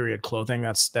them in period clothing,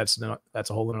 that's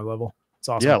a whole other level. It's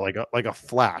awesome. Yeah, like a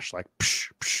flash, like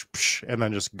psh, psh, psh, and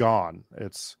then just gone.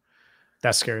 That's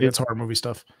scary. That's horror movie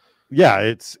stuff. Yeah,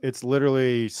 it's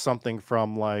literally something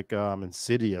from like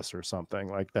Insidious or something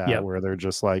like that, where they're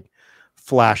just like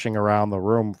flashing around the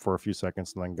room for a few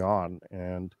seconds and then gone.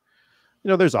 And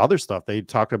there's other stuff they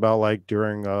talked about, like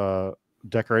during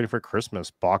decorating for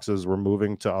Christmas, boxes were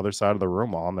moving to other side of the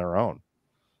room on their own,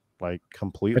 like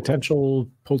completely. Potential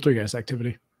poltergeist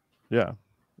activity. Yeah,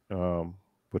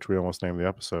 which we almost named the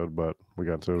episode, but we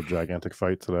got into a gigantic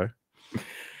fight today.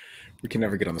 We can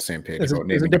never get on the same page about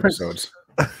naming episodes.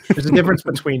 There's a difference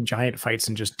between giant fights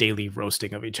and just daily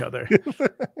roasting of each other.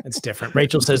 It's different.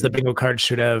 Rachel says the bingo card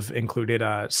should have included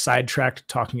sidetracked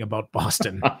talking about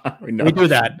Boston. We do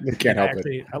that. We can't help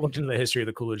it. I looked into the history of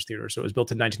the Coolidge Theater. So it was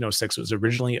built in 1906. It was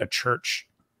originally a church,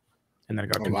 and then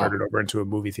it got converted over into a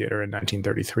movie theater in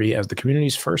 1933 as the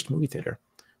community's first movie theater.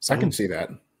 So I can see that.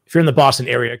 If you're in the Boston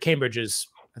area, Cambridge is,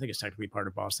 I think it's technically part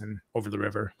of Boston, over the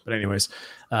river. But anyways,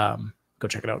 go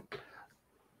check it out.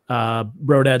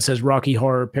 Brodad says Rocky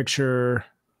Horror Picture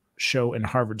Show in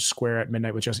Harvard Square at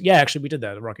midnight with Justin. Yeah, actually, we did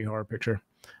that. A Rocky Horror Picture.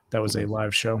 That was a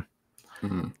live show.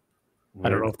 Mm-hmm. I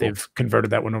don't know if they've converted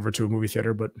that one over to a movie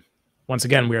theater, but once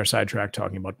again, we are sidetracked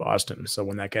talking about Boston. So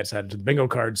when that gets added to the bingo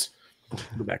cards,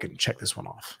 go back and check this one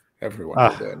off. Everyone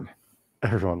will win.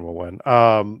 Everyone will win.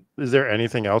 Is there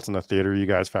anything else in the theater you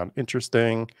guys found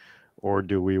interesting, or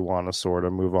do we want to sort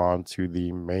of move on to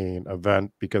the main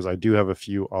event? Because I do have a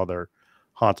few other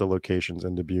haunted locations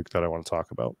in Dubuque that I want to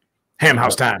talk about. Ham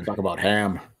house time. Talk about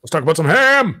ham. Let's talk about some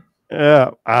ham.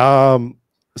 Yeah.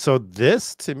 So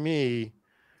this, to me,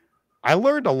 I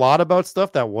learned a lot about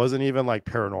stuff that wasn't even like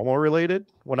paranormal related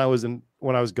when I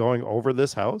was going over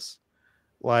this house.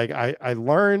 Like I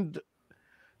learned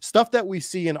stuff that we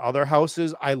see in other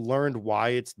houses. I learned why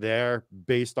it's there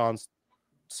based on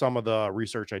some of the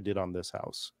research I did on this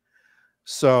house.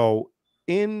 So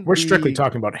we're strictly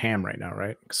talking about ham right now,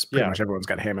 right? Because pretty much everyone's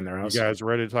got ham in their house. You guys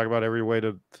ready to talk about every way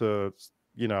to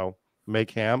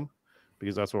make ham?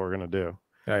 Because that's what we're gonna do.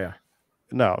 Yeah.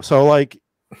 No, so like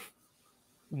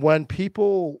when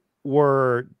people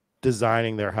were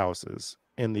designing their houses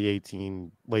in the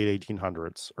late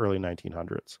 1800s, early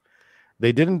 1900s,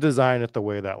 they didn't design it the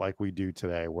way that like we do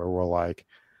today, where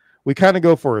we kind of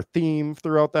go for a theme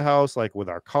throughout the house, like with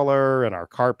our color and our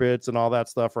carpets and all that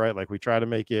stuff, right? Like we try to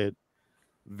make it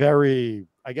very,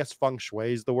 I guess feng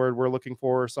shui is the word we're looking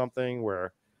for, or something,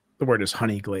 where the word is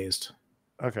honey glazed.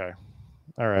 Okay.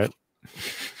 All right.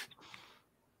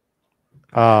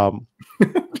 What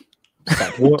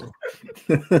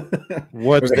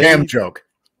was a ham joke?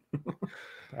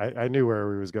 I knew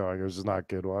where he was going. It was just not a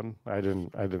good one. I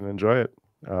didn't enjoy it.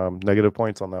 Negative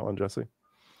points on that one, Jesse.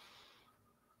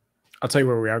 I'll tell you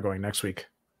where we are going next week.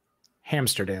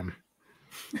 Hamsterdam.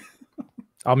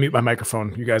 I'll mute my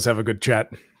microphone. You guys have a good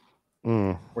chat.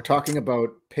 We're talking about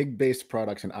pig-based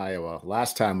products in Iowa.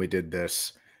 Last time we did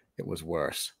this, it was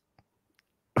worse.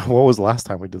 What was the last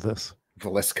time we did this?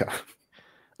 Valiska.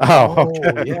 Oh,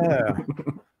 okay. Yeah.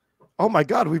 Oh my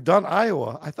God, we've done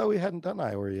Iowa. I thought we hadn't done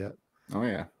Iowa yet. Oh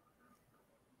yeah.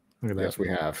 Look at that. Yes, we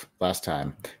have. Last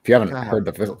time. If you haven't heard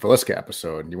the Valiska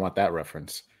episode and you want that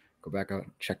reference, go back out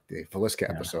and check the Valiska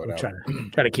episode out.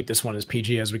 Try to keep this one as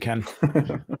PG as we can.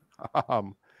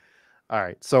 All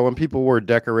right. So when people were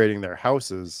decorating their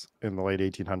houses in the late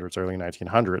 1800s, early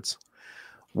 1900s,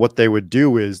 what they would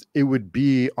do is it would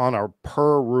be on a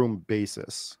per room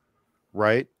basis,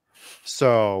 right?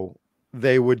 So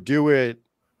they would do it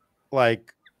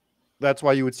like, that's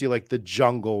why you would see like the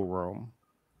jungle room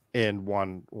in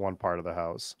one part of the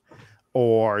house,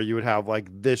 or you would have like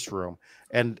this room,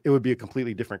 and it would be a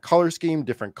completely different color scheme,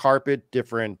 different carpet,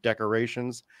 different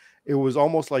decorations. It was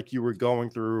almost like you were going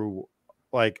through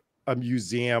like a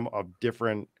museum of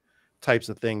different types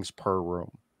of things per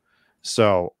room.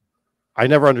 So I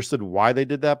never understood why they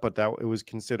did that, but that it was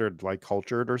considered like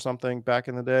cultured or something back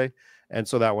in the day. And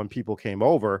so that when people came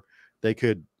over, they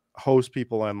could host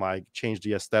people and like change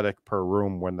the aesthetic per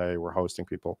room when they were hosting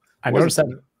people. I noticed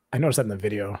that in the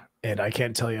video, and I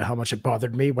can't tell you how much it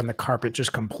bothered me when the carpet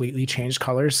just completely changed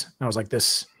colors. I was like,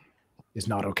 this is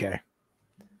not okay.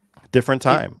 Different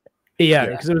time. Yeah,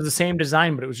 because it was the same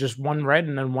design, but it was just one red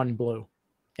and then one blue.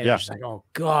 And it was just like, oh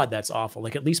God, that's awful.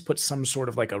 Like at least put some sort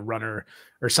of like a runner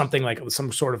or something, like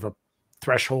some sort of a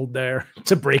threshold there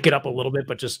to break it up a little bit,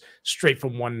 but just straight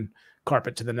from one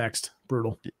carpet to the next.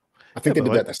 Brutal. I think they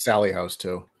did that at the Sally house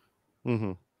too.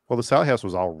 Mm-hmm. Well, the Sally house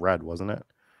was all red, wasn't it?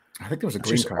 I think there was a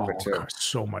green carpet too.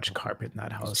 So much carpet in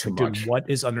that house. Like, dude, what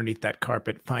is underneath that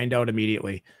carpet? Find out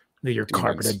immediately. Your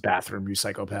carpeted bathroom, you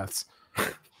psychopaths.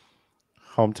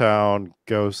 Hometown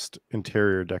ghost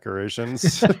interior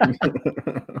decorations.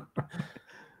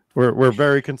 We're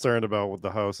very concerned about what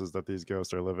the houses that these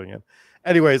ghosts are living in.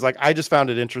 Anyways, like I just found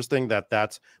it interesting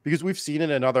that's because we've seen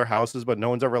it in other houses, but no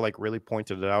one's ever like really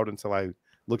pointed it out until I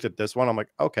looked at this one. I'm like,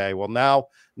 okay, well now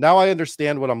I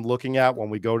understand what I'm looking at when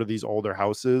we go to these older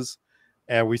houses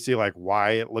and we see like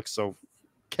why it looks so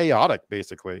chaotic.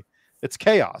 Basically, it's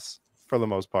chaos for the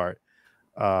most part.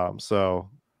 So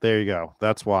there you go.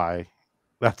 That's why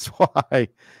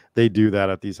they do that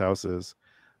at these houses.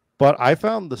 But I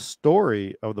found the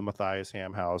story of the Matthias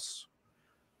Ham house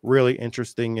really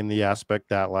interesting in the aspect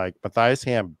that like Matthias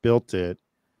Ham built it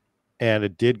and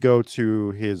it did go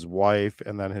to his wife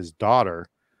and then his daughter,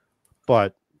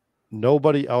 but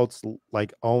nobody else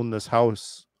like owned this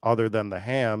house other than the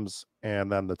Hams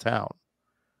and then the town.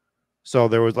 So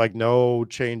there was like no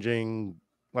changing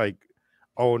like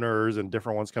owners and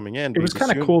different ones coming in. It was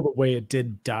kind of cool the way it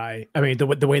did die. I mean, the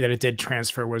way that it did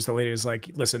transfer was the lady was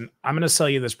like, listen, I'm going to sell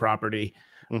you this property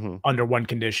under one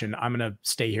condition. I'm going to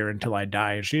stay here until I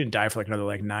die. And she didn't die for like another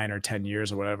like 9 or 10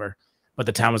 years or whatever. But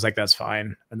the town was like, that's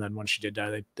fine. And then once she did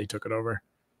die, they took it over.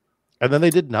 And then they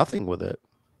did nothing with it.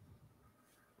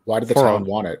 Why did the town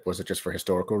want it? Was it just for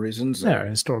historical reasons? Yeah,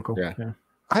 historical. Yeah.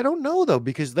 I don't know though,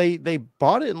 because they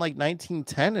bought it in like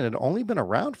 1910 and it had only been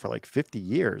around for like 50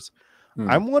 years.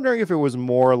 I'm wondering if it was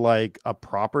more like a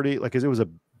property, like because it was a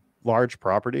large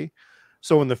property.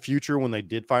 So in the future, when they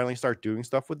did finally start doing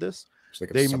stuff with this, so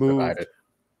they moved it.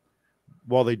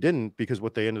 Well, they didn't, because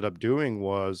what they ended up doing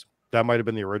was that might have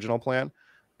been the original plan,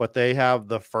 but they have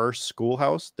the first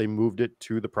schoolhouse. They moved it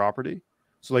to the property.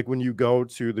 So like when you go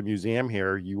to the museum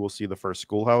here, you will see the first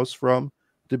schoolhouse from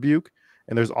Dubuque.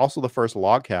 And there's also the first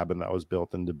log cabin that was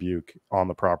built in Dubuque on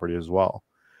the property as well.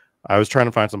 I was trying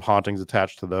to find some hauntings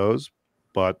attached to those,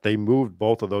 but they moved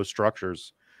both of those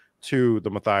structures to the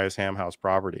Matthias Ham house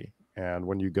property. And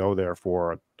when you go there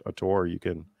for a tour, you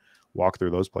can walk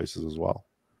through those places as well.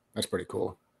 That's pretty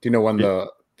cool. Do you know when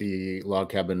the log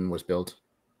cabin was built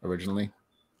originally?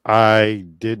 I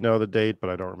did know the date, but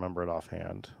I don't remember it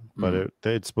offhand. But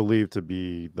it's believed to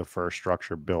be the first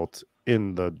structure built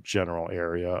in the general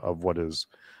area of what is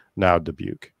now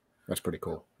Dubuque. That's pretty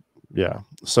cool. Yeah.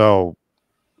 So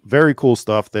very cool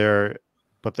stuff there.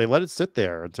 But they let it sit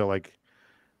there until like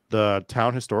the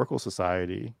Town Historical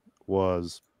Society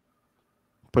was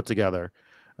put together.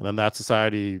 And then that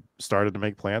society started to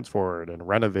make plans for it and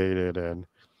renovate it and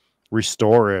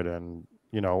restore it and,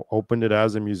 opened it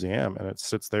as a museum. And it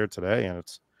sits there today. And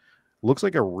it's looks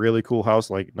like a really cool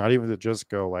house. Like not even to just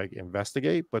go like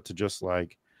investigate, but to just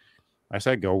like I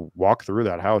said, go walk through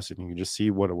that house and you can just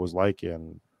see what it was like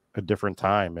in a different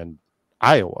time in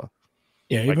Iowa.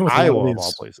 Yeah, like even with Iowa of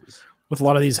all places. With a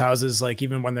lot of these houses, like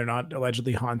even when they're not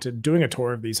allegedly haunted, doing a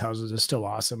tour of these houses is still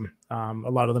awesome. A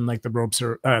lot of them, like the rooms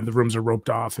are roped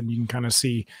off, and you can kind of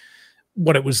see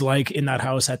what it was like in that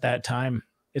house at that time.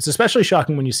 It's especially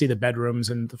shocking when you see the bedrooms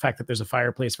and the fact that there's a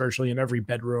fireplace virtually in every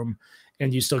bedroom,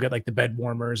 and you still get like the bed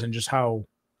warmers and just how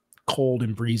cold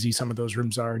and breezy some of those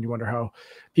rooms are. And you wonder how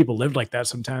people lived like that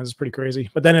sometimes. It's pretty crazy.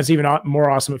 But then it's even more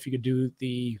awesome if you could do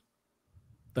the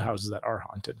houses that are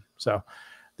haunted. So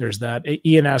there's that.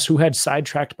 Ian asks, who had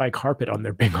sidetracked by carpet on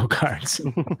their bingo cards?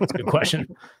 That's a good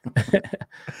question.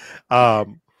 But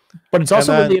it's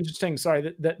also really interesting.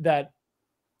 Sorry, that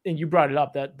and you brought it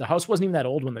up, that the house wasn't even that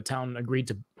old when the town agreed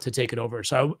to take it over.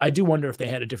 So I do wonder if they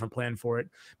had a different plan for it,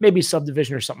 maybe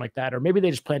subdivision or something like that, or maybe they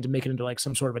just planned to make it into like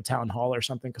some sort of a town hall or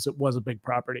something because it was a big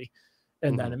property.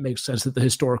 And then it makes sense that the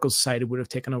historical society would have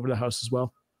taken over the house as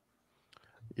well.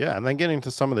 Yeah, and then getting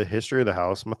to some of the history of the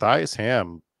house, Matthias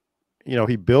Ham,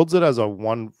 he builds it as a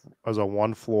one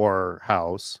floor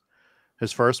house.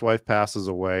 His first wife passes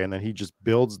away, and then he just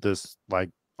builds this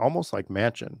like almost like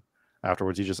mansion.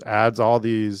 Afterwards, he just adds all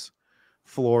these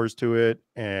floors to it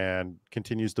and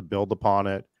continues to build upon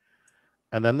it.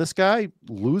 And then this guy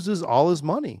loses all his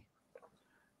money.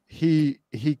 He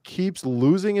keeps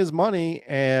losing his money,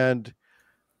 and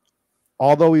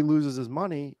although he loses his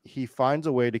money, he finds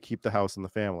a way to keep the house in the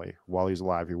family while he's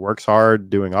alive. He works hard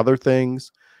doing other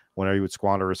things. Whenever he would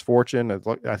squander his fortune,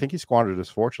 I think he squandered his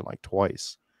fortune like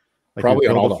twice. Like probably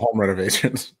on all the home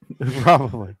renovations.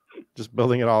 Probably. just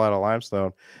building it all out of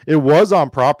limestone. It was on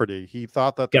property. He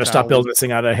thought that Got to stop building this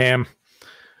thing out of ham.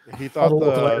 He All thought the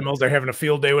local animals, they're having a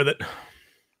field day with it.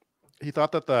 He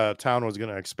thought that the town was going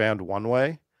to expand one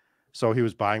way, so he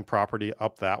was buying property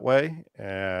up that way,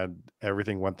 and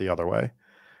everything went the other way.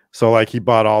 So like he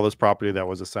bought all this property that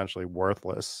was essentially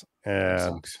worthless,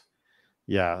 and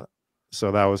yeah,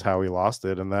 so that was how he lost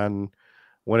it. And then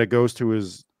when it goes to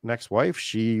his next wife,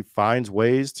 she finds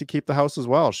ways to keep the house as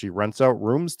well. She rents out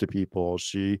rooms to people.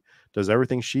 She does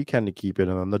everything she can to keep it.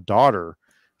 And then the daughter,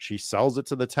 she sells it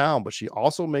to the town, but she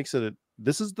also makes it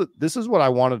this is what I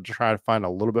wanted to try to find a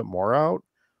little bit more out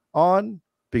on,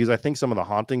 because I think some of the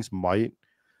hauntings might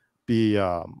be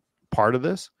part of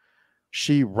this.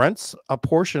 She rents a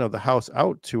portion of the house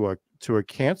out to a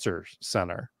cancer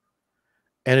center,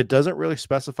 and it doesn't really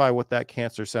specify what that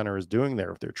cancer center is doing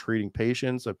there, if they're treating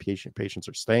patients, if patients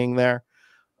are staying there.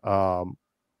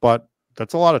 But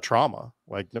that's a lot of trauma,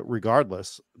 like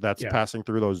regardless, that's passing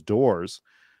through those doors.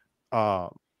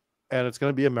 And it's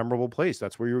going to be a memorable place.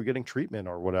 That's where you were getting treatment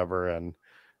or whatever. And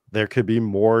there could be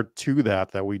more to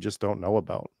that we just don't know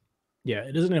about. Yeah,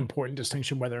 it is an important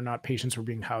distinction whether or not patients were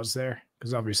being housed there,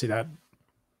 because obviously that,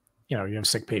 you have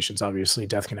sick patients, obviously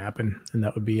death can happen, and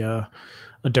that would be a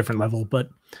different level. But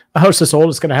a house this old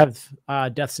is going to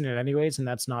have deaths in it anyways, and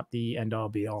that's not the end all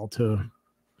be all to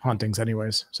hauntings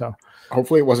anyways. So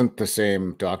hopefully it wasn't the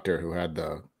same doctor who had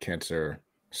the cancer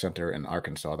center in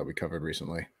Arkansas that we covered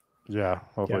recently. Yeah,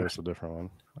 hopefully it's a different one.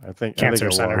 I think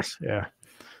cancer center. Yeah,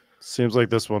 seems like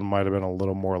this one might have been a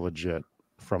little more legit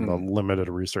from the limited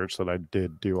research that I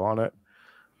did do on it.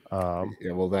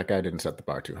 Yeah, well, that guy didn't set the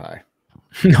bar too high.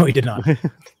 No, he did not.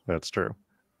 That's true.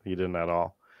 He didn't at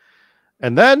all.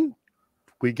 And then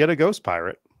we get a ghost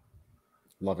pirate.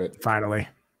 Love it. Finally.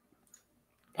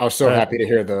 I was so happy to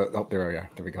hear the. Oh, there we go.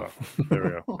 There we go. There we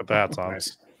go. But that's on.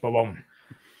 Nice. Boom.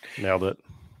 Nailed it.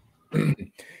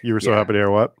 You were so happy to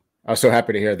hear what? I was so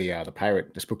happy to hear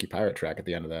the spooky pirate track at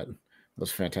the end of that. It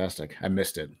was fantastic. I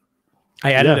missed it.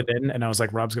 I added it in, and I was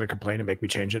like, Rob's going to complain and make me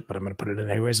change it, but I'm going to put it in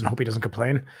anyways and hope he doesn't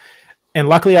complain. And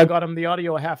luckily, I got him the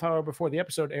audio a half hour before the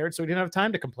episode aired, so he didn't have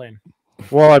time to complain.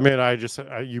 Well, I mean,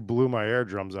 you blew my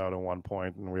eardrums out at one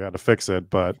point, and we had to fix it,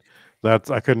 but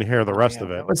I couldn't hear the rest of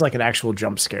it. It was like an actual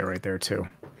jump scare right there, too.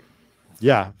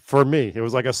 Yeah, for me. It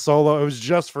was like a solo. It was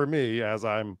just for me as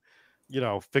I'm,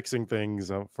 fixing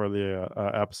things for the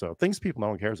episode. Things no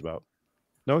one cares about.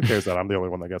 No one cares that I'm the only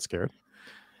one that got scared.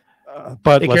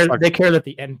 But they care that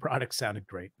the end product sounded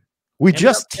great. We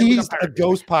just teased a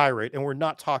ghost pirate, and we're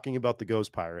not talking about the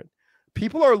ghost pirate.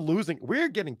 People are losing. We're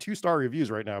getting 2-star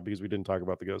reviews right now because we didn't talk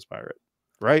about the ghost pirate,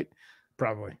 right?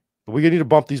 Probably. But we need to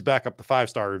bump these back up to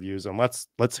 5-star reviews, and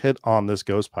let's hit on this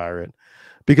ghost pirate,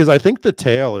 because I think the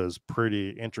tale is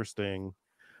pretty interesting,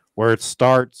 where it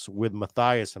starts with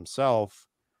Matthias himself.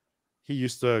 He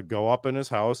used to go up in his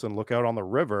house and look out on the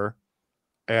river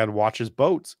and watch his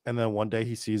boats, and then one day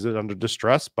he sees it under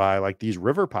distress by like these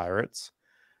river pirates,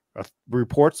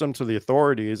 reports them to the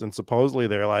authorities, and supposedly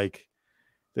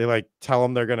they tell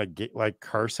him they're gonna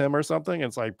curse him or something. And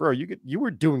it's like, bro, you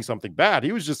were doing something bad.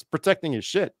 He was just protecting his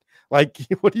shit. Like,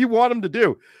 what do you want him to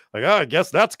do? Like, I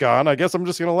guess that's gone. I guess I'm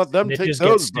just gonna let them take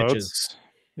those boats.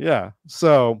 Yeah.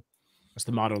 So that's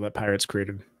the motto that pirates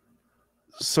created.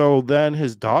 So then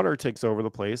his daughter takes over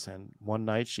the place, and one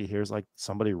night she hears like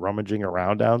somebody rummaging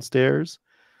around downstairs,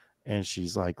 and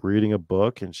she's like reading a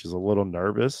book, and she's a little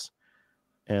nervous.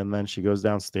 And then she goes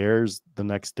downstairs the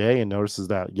next day and notices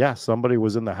that, somebody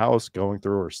was in the house going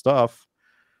through her stuff,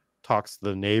 talks to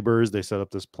the neighbors. They set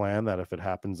up this plan that if it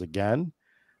happens again,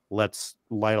 let's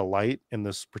light a light in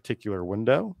this particular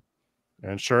window.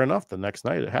 And sure enough, the next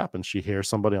night it happens. She hears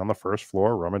somebody on the first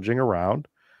floor rummaging around.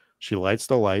 She lights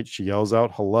the light. She yells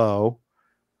out, hello.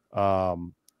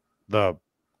 The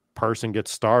person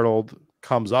gets startled,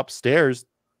 comes upstairs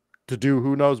to do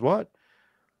who knows what.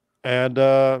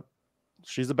 And,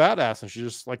 she's a badass, and she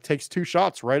just takes 2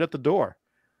 shots right at the door.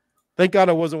 Thank God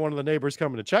it wasn't one of the neighbors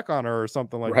coming to check on her or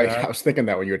something like that. Right. I was thinking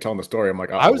that when you were telling the story. I'm like,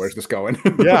 oh, where's this going?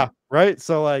 Yeah. Right.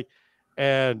 So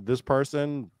and this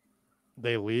person,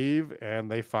 they leave and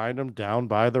they find him down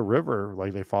by the river.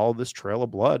 Like, they follow this trail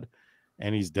of blood,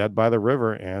 and he's dead by the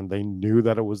river. And they knew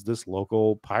that it was this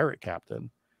local pirate captain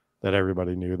that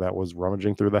everybody knew that was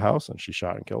rummaging through the house, and she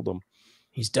shot and killed him.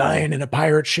 He's dying in a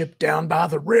pirate ship down by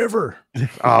the river.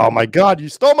 Oh my God, you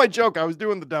stole my joke. I was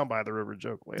doing the down by the river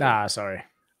joke later. Sorry.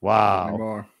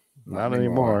 Wow. Not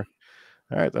anymore.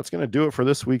 All right, that's going to do it for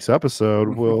this week's episode.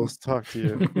 We'll talk to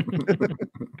you.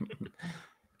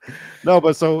 No,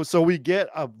 but so we get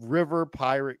a river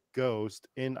pirate ghost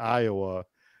in Iowa,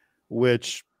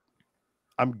 which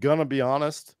I'm going to be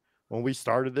honest, when we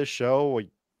started this show a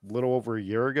little over a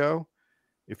year ago,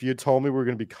 if you had told me we were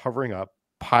going to be covering a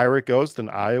pirate ghost in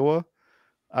Iowa,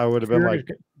 I would have been like,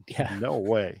 yeah, no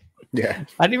way. Yeah.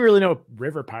 I didn't even really know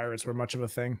river pirates were much of a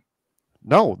thing.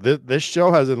 No, this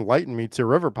show has enlightened me to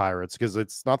river pirates because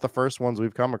it's not the first ones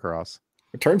we've come across.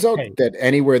 It turns out that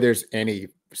anywhere there's any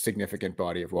significant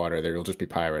body of water, there will just be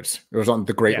pirates. It was on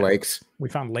the Great Lakes. We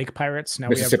found lake pirates. Now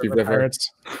Mississippi we have river River.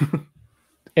 pirates.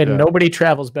 And nobody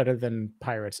travels better than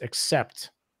pirates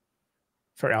except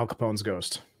for Al Capone's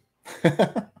ghost.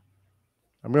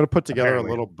 I'm going to put together a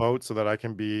little boat so that I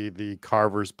can be the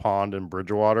Carver's Pond and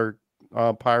Bridgewater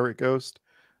pirate ghost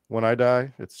when I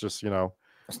die. It's just,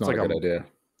 It's not a good idea.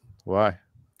 Why?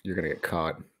 You're going to get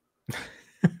caught.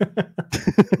 The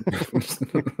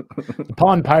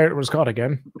pond pirate was caught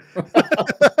again.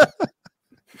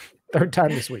 Third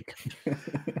time this week.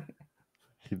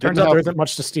 Turns out there isn't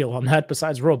much to steal on that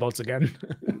besides rowboats again.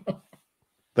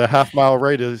 The half-mile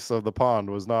radius of the pond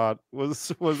was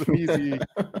easy.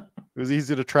 It was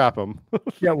easy to trap him.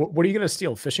 Yeah, what are you going to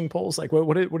steal? Fishing poles? Like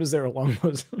what is there along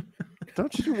those?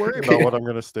 Don't you worry about what I'm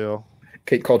going to steal.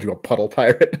 Kate called you a puddle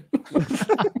pirate.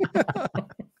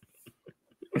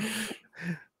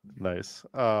 Nice.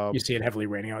 You see it heavily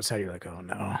raining outside. You're like, oh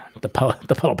no, the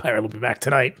puddle pirate will be back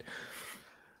tonight.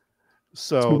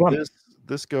 So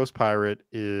this ghost pirate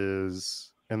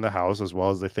is in the house, as well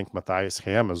as they think Matthias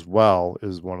Ham as well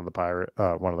is one of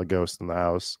the ghosts in the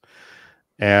house.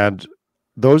 And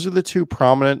those are the two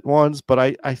prominent ones, but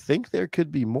I think there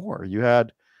could be more.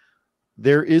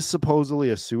 There is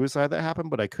supposedly a suicide that happened,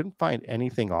 but I couldn't find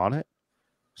anything on it.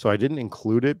 So I didn't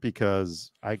include it because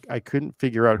I couldn't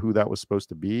figure out who that was supposed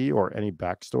to be or any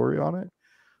backstory on it.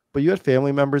 But you had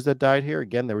family members that died here.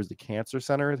 Again, there was the cancer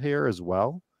center here as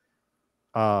well.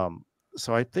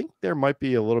 So I think there might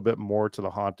be a little bit more to the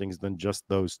hauntings than just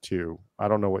those two. I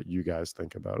don't know what you guys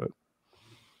think about it.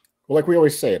 Well, like we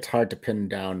always say, it's hard to pin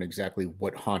down exactly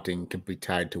what haunting can be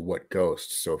tied to what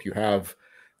ghosts. So if you have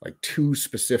like two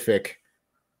specific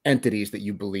entities that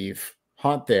you believe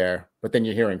haunt there, but then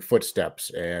you're hearing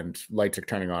footsteps and lights are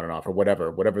turning on and off or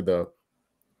whatever the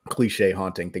cliche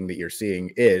haunting thing that you're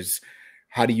seeing is,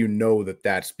 how do you know that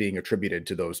that's being attributed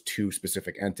to those two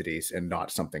specific entities and not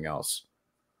something else?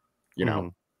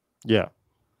 Yeah.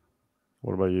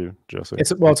 What about you, Jesse?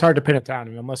 It's hard to pin it down. I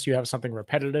mean, unless you have something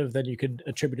repetitive, then you could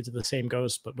attribute it to the same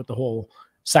ghost. But with the whole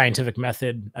scientific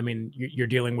method, I mean, you're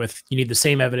dealing with, you need the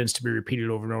same evidence to be repeated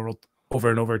over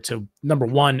and over to, number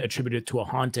one, attribute it to a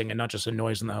haunting and not just a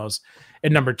noise in the house.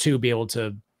 And number two, be able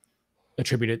to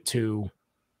attribute it to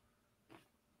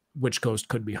which ghost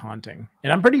could be haunting.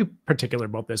 And I'm pretty particular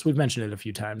about this. We've mentioned it a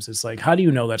few times. It's like, how do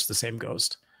you know that's the same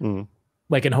ghost?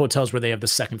 Like in hotels where they have the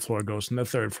second floor ghost and the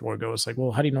third floor ghost. Like,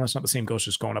 well, how do you know it's not the same ghost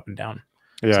just going up and down?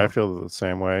 Yeah, I feel the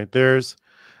same way.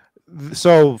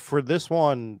 So for this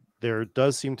one, there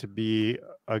does seem to be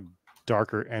a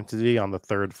darker entity on the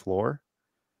third floor,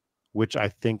 which I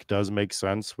think does make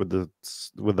sense with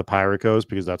the pirate ghost,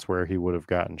 because that's where he would have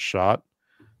gotten shot.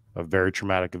 A very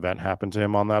traumatic event happened to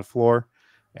him on that floor.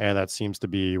 And that seems to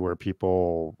be where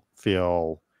people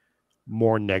feel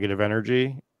more negative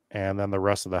energy. And then the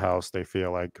rest of the house, they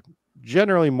feel like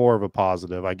generally more of a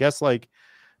positive. I guess like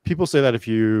people say that if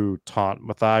you taunt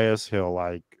Matthias, he'll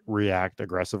like react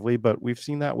aggressively, but we've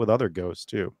seen that with other ghosts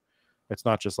too. It's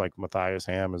not just like Matthias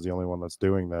Ham is the only one that's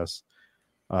doing this.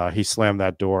 He slammed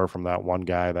that door from that one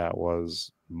guy that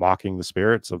was mocking the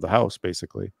spirits of the house,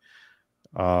 basically.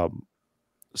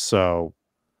 So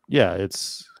yeah,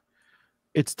 it's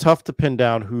tough to pin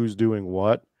down who's doing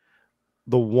what.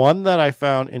 The one that I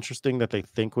found interesting that they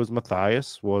think was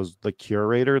Matthias was the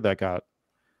curator that got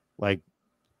like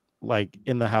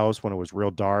in the house when it was real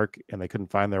dark and they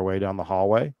couldn't find their way down the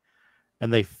hallway,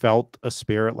 and they felt a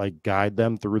spirit like guide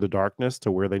them through the darkness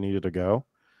to where they needed to go.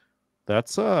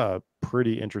 That's a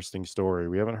pretty interesting story.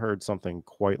 We haven't heard something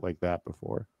quite like that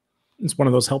before. It's one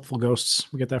of those helpful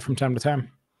ghosts. We get that from time to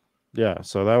time. Yeah,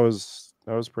 so that was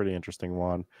a pretty interesting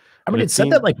one. I mean, it's said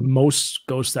that like most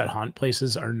ghosts that haunt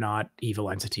places are not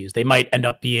evil entities. They might end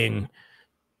up being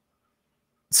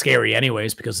scary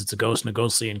anyways because it's a ghost and a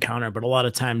ghostly encounter, but a lot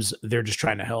of times they're just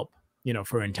trying to help,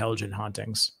 for intelligent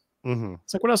hauntings.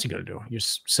 It's like, what else you gonna do? You're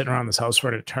just sitting around this house for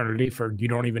an eternity for you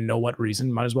don't even know what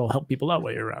reason. Might as well help people out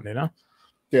while you're around,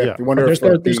 Yeah. You wonder there's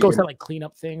ghosts that like clean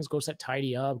up things, ghosts that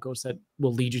tidy up, ghosts that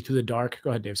will lead you through the dark. Go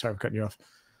ahead, Dave. Sorry for cutting you off.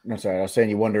 No, sorry. I was saying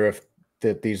you wonder if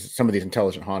some of these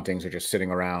intelligent hauntings are just sitting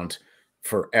around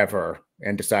forever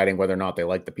and deciding whether or not they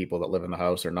like the people that live in the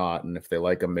house or not. And if they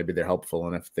like them, maybe they're helpful.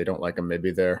 And if they don't like them,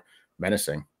 maybe they're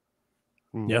menacing.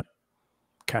 Yep.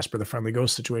 Casper the Friendly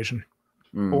Ghost situation.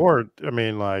 Or, I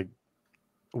mean, like,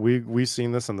 we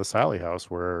seen this in the Sally house,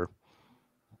 where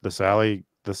the Sally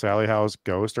house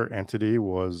ghost or entity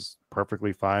was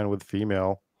perfectly fine with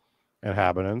female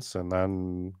inhabitants, and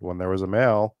then when there was a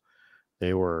male,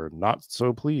 they were not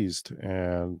so pleased,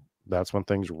 and that's when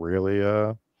things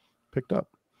really picked up.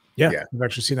 Yeah, Yeah. I've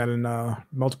actually seen that in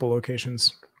multiple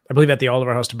locations. I believe at the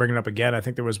Oliver House, to bring it up again, I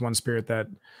think there was one spirit that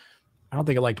I don't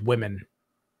think it liked women.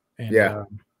 And Yeah.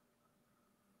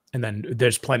 and then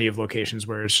there's plenty of locations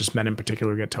where it's just men in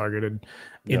particular get targeted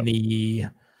in the,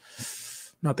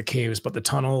 not the caves, but the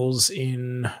tunnels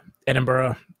in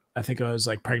Edinburgh. I think it was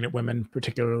like pregnant women,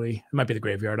 particularly. It might be the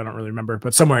graveyard. I don't really remember,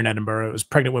 but somewhere in Edinburgh, it was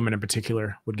pregnant women in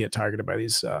particular would get targeted by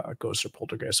these ghosts or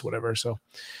poltergeists or whatever. So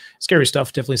scary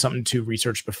stuff. Definitely something to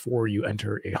research before you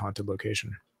enter a haunted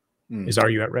location. Is, are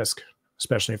you at risk?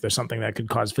 Especially if there's something that could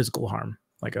cause physical harm,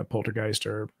 like a poltergeist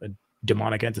or a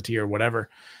demonic entity or whatever.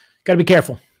 Got to be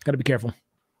careful. Got to be careful.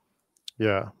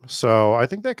 Yeah. So I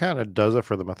think that kind of does it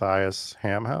for the Matthias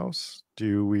Ham House.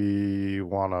 Do we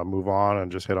want to move on and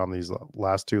just hit on these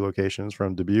last two locations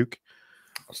from Dubuque?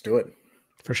 Let's do it.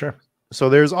 For sure. So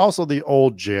there's also the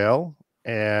old jail,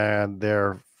 and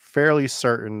they're fairly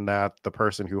certain that the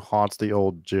person who haunts the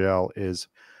old jail is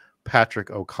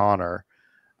Patrick O'Connor.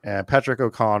 And Patrick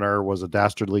O'Connor was a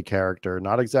dastardly character,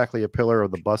 not exactly a pillar of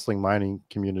the bustling mining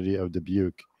community of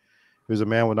Dubuque. He was a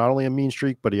man with not only a mean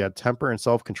streak, but he had temper and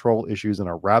self-control issues and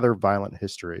a rather violent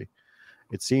history.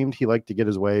 It seemed he liked to get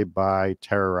his way by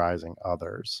terrorizing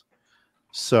others.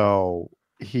 So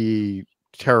he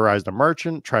terrorized a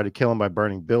merchant, tried to kill him by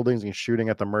burning buildings and shooting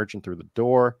at the merchant through the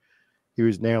door. He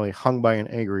was nearly hung by an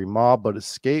angry mob, but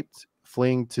escaped,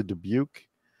 fleeing to Dubuque.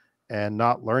 And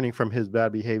not learning from his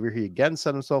bad behavior, he again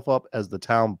set himself up as the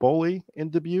town bully in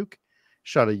Dubuque.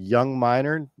 Shot a young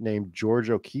miner named George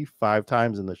O'Keefe 5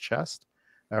 times in the chest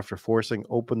after forcing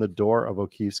open the door of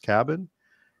O'Keefe's cabin.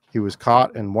 He was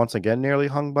caught and once again nearly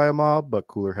hung by a mob, but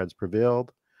cooler heads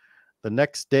prevailed. The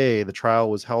next day, the trial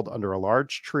was held under a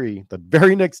large tree. The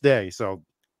very next day, so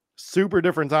super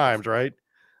different times, right?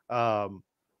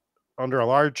 Under a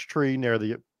large tree near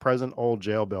the present old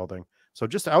jail building. So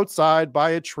just outside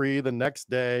by a tree the next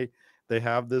day, they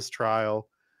have this trial.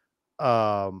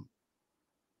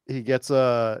 He gets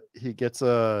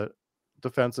a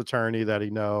defense attorney that he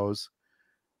knows.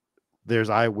 There's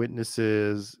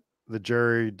eyewitnesses. The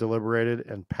jury deliberated,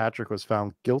 and Patrick was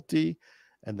found guilty.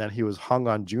 And then he was hung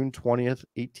on June 20th,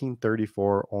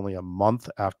 1834, only a month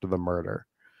after the murder.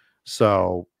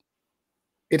 So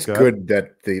it's good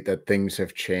that that things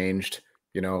have changed,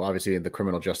 you know, obviously in the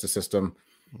criminal justice system.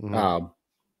 But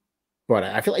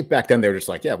I feel like back then they were just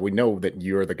like, yeah, we know that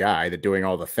you're the guy that doing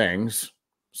all the things,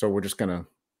 so we're just gonna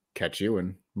catch you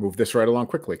and move this right along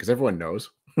quickly because everyone knows.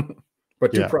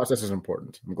 But due process is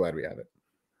important. I'm glad we have it.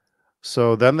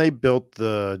 So then they built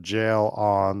the jail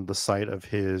on the site of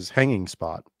his hanging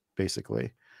spot,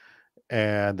 basically.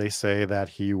 And they say that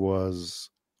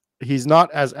he's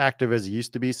not as active as he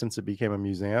used to be since it became a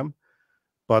museum.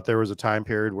 But there was a time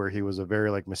period where he was a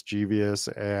very like mischievous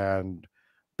and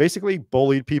basically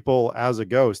bullied people as a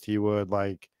ghost. He would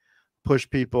like push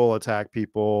people, attack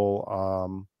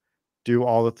people, do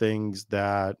all the things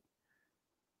that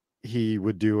he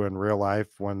would do in real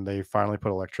life. When they finally put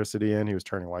electricity in, he was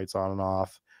turning lights on and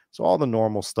off. So all the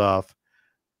normal stuff.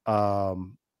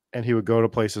 And he would go to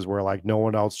places where like no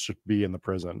one else should be in the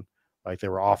prison. Like they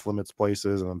were off limits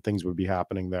places and things would be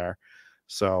happening there.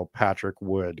 So Patrick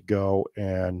would go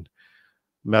and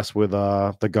mess with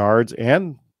the guards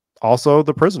and also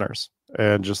the prisoners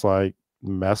and just like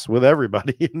mess with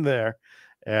everybody in there.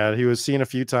 And he was seen a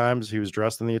few times. He was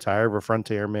dressed in the attire of a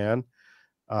frontier man.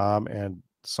 And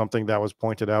something that was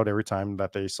pointed out every time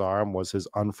that they saw him was his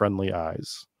unfriendly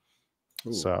eyes.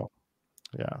 Ooh. So,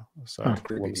 yeah. So a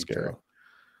little scary.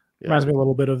 Yeah. Reminds me a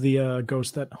little bit of the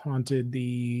ghost that haunted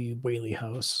the Whaley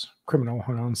house, criminal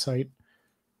hung on site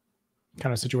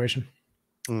kind of situation.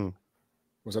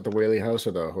 Was that the Whaley house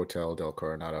or the Hotel del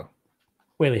Coronado?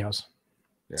 Whaley house.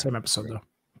 Yeah. Same episode, though.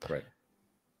 Right.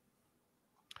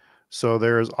 So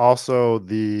there's also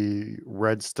the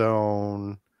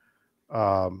Redstone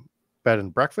bed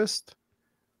and breakfast,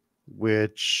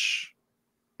 which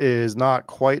is not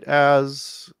quite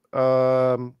as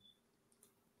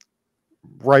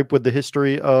ripe with the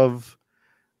history of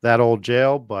that old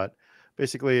jail, but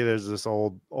basically there's this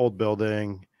old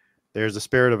building. There's the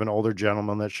spirit of an older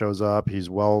gentleman that shows up. He's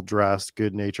well-dressed,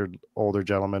 good-natured older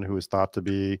gentleman who is thought to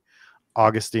be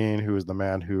Augustine, who is the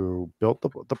man who built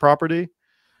the property.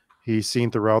 He's seen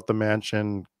throughout the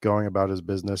mansion going about his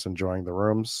business, enjoying the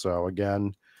rooms. So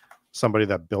again, somebody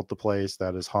that built the place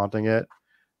that is haunting it.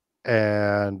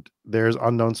 And there's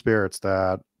unknown spirits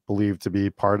that believe to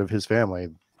be part of his family.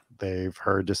 They've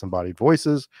heard disembodied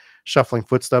voices, shuffling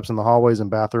footsteps in the hallways and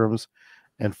bathrooms,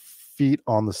 and feet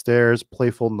on the stairs.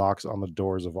 Playful knocks on the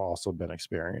doors have also been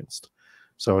experienced.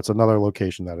 So it's another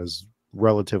location that is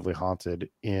relatively haunted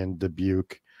in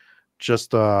Dubuque.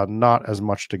 Just not as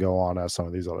much to go on as some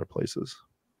of these other places.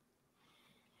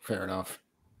 Fair enough.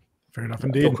 Fair enough, Still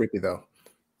indeed. creepy though.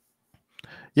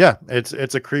 Yeah, it's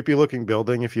a creepy looking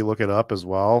building if you look it up as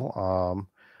well.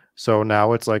 So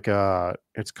now it's like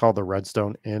it's called the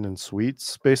Redstone Inn and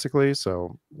Suites, basically.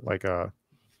 So like a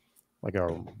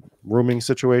rooming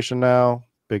situation now.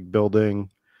 Big building.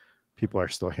 People are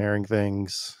still hearing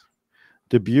things.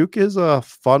 Dubuque is a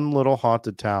fun little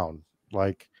haunted town.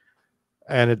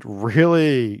 And it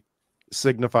really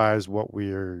signifies what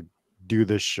we do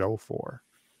this show for.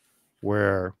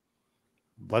 Where,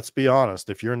 let's be honest,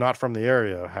 if you're not from the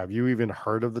area, have you even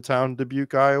heard of the town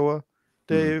Dubuque, Iowa,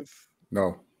 Dave?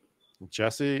 No.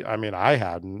 Jesse? I mean, I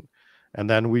hadn't. And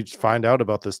then we find out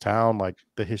about this town, like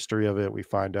the history of it. We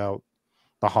find out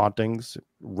the hauntings,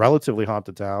 relatively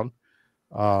haunted town,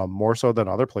 more so than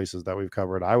other places that we've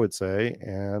covered, I would say.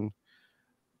 And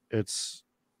it's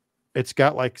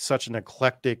got like such an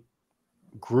eclectic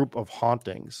group of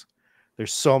hauntings.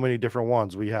 There's so many different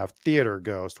ones. We have theater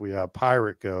ghost, we have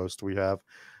pirate ghost, we have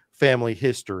family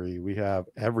history, we have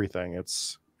everything.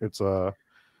 It's a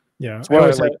yeah. I I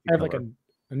have like a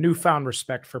newfound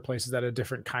respect for places that are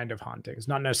different kind of hauntings.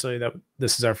 Not necessarily that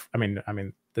this is our. I mean,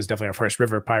 there's definitely our first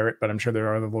river pirate, but I'm sure there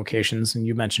are other locations, and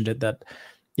you mentioned it that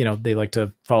they like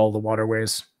to follow the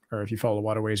waterways, or if you follow the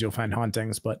waterways, you'll find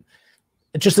hauntings. But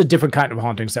it's just a different kind of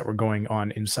hauntings that were going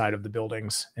on inside of the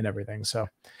buildings and everything. So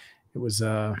it was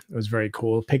very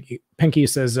cool. Pinky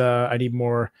says, I need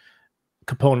more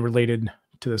Capone related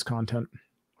to this content.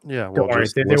 Yeah, we'll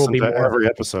just there will be to more. every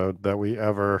episode that we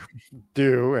ever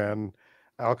do, and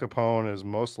Al Capone is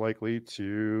most likely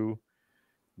to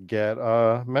get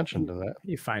mentioned in that.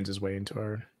 He finds his way into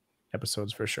our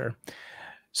episodes for sure.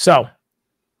 So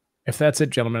if that's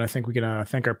it, gentlemen, I think we can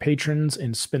thank our patrons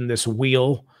and spin this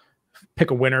wheel.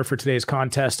 Pick a winner for today's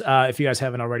contest. If you guys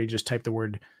haven't already, just type the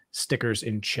word stickers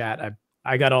in chat.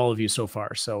 I got all of you so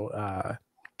far. So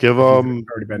give them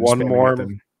one more.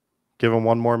 Them. Give them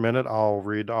one more minute. I'll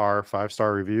read our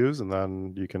 5-star reviews, and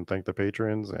then you can thank the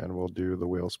patrons, and we'll do the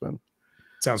wheel spin.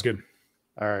 Sounds good.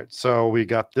 All right. So we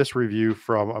got this review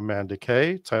from Amanda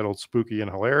K, titled "Spooky and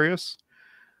Hilarious."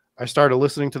 I started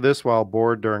listening to this while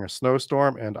bored during a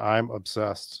snowstorm, and I'm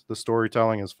obsessed. The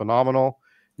storytelling is phenomenal.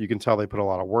 You can tell they put a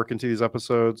lot of work into these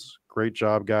episodes. Great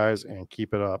job, guys, and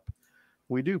keep it up.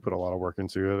 We do put a lot of work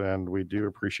into it, and we do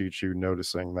appreciate you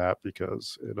noticing that,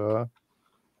 because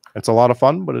it's a lot of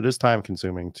fun, but it is time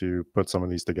consuming to put some of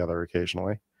these together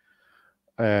occasionally.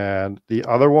 And the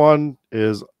other one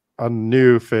is a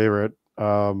new favorite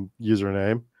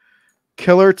username.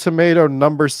 Killer Tomato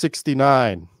number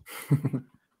 69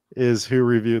 is who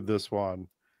reviewed this one.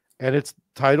 And it's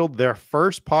titled their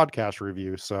first podcast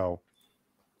review. So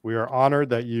we are honored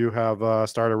that you have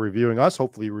started reviewing us.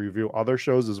 Hopefully you review other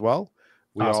shows as well.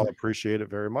 We all appreciate it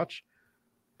very much.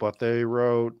 But they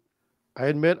wrote, I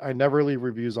admit I never leave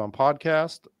reviews on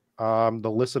podcast.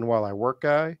 The listen while I work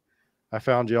guy. I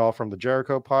found y'all from the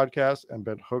Jericho podcast and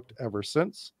been hooked ever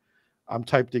since. I'm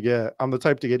the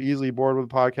type to get easily bored with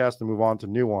the podcast and move on to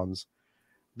new ones.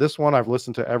 This one I've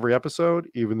listened to every episode,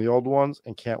 even the old ones,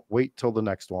 and can't wait till the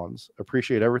next ones.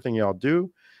 Appreciate everything y'all do.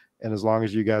 And as long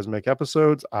as you guys make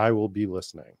episodes, I will be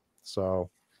listening. So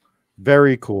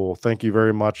very cool. Thank you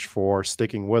very much for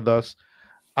sticking with us.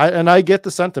 I get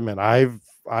the sentiment. I've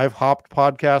hopped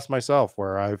podcasts myself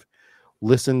where I've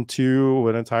listened to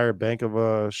an entire bank of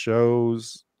a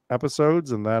show's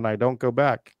episodes, and then I don't go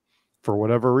back for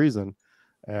whatever reason.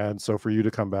 And so for you to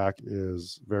come back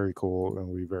is very cool, and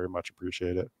we very much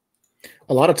appreciate it.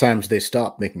 A lot of times they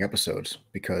stop making episodes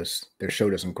because their show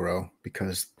doesn't grow,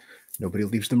 because nobody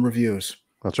leaves them reviews.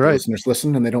 That's right. The listeners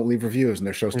listen and they don't leave reviews, and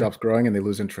their show stops growing and they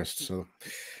lose interest. So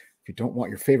if you don't want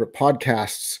your favorite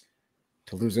podcasts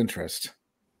to lose interest,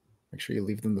 make sure you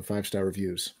leave them the 5-star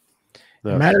reviews.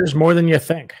 It matters more than you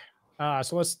think.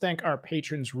 So let's thank our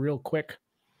patrons real quick.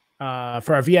 For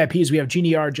our VIPs, we have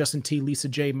Jeannie R, Justin T, Lisa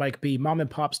J, Mike B, Mom and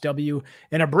Pops W,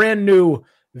 and a brand new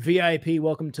VIP.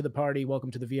 Welcome to the party.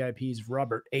 Welcome to the VIPs,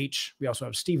 Robert H. We also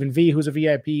have Stephen V, who's a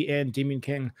VIP, and Demon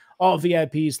King, all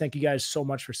VIPs. Thank you guys so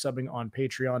much for subbing on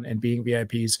Patreon and being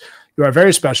VIPs. You are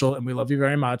very special, and we love you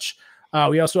very much.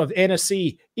 We also have Anna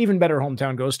C, even better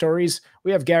hometown ghost stories.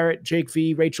 We have Garrett, Jake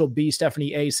V, Rachel B,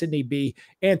 Stephanie A, Sydney B,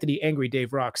 Anthony Angry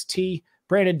Dave Rocks T,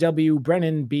 Brandon W,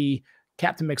 Brennan B,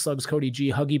 Captain McSlugs, Cody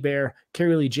G, Huggy Bear,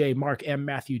 Carrie Lee J, Mark M,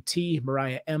 Matthew T,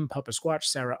 Mariah M, Papa Squatch,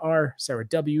 Sarah R, Sarah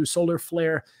W, Solar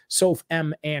Flare, Soph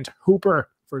M, and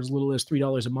Hooper. For as little as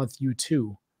 $3 a month, you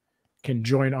too can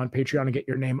join on Patreon and get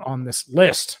your name on this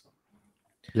list.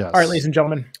 Yes. All right, ladies and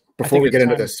gentlemen. Before we get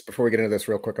into this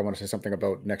real quick, I want to say something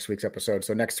about next week's episode.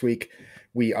 So next week,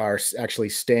 we are actually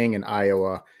staying in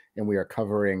Iowa, and we are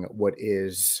covering what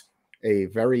is a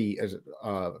very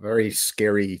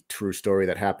scary true story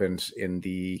that happened in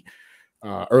the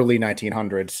early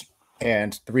 1900s.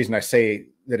 And the reason I say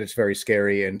that it's very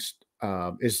scary and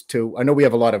is to, I know we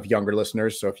have a lot of younger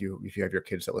listeners. So if you have your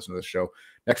kids that listen to the show,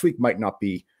 next week might not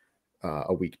be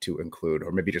a week to include,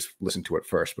 or maybe just listen to it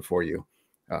first before you,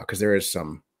 because there is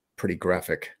some pretty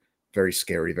graphic, very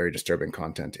scary, very disturbing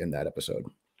content in that episode.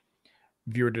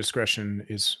 Viewer discretion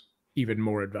is even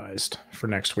more advised for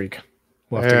next week.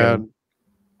 We'll have to get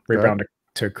Ray Brown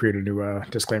to create a new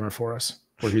disclaimer for us,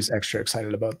 where he's extra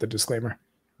excited about the disclaimer.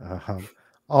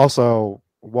 Also,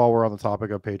 while we're on the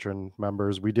topic of patron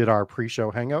members, we did our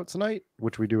pre-show hangout tonight,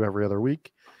 which we do every other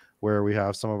week, where we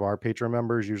have some of our patron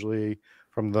members, usually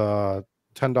from the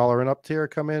 $10 and up tier,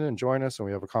 come in and join us, and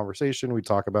we have a conversation. We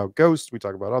talk about ghosts, we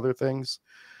talk about other things.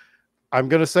 I'm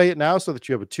going to say it now so that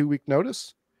you have a 2-week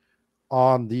notice.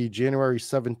 On the January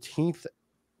 17th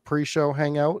pre-show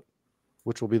hangout,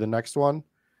 which will be the next one,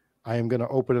 I am going to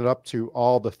open it up to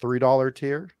all the $3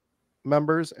 tier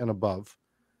members and above.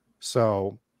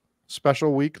 So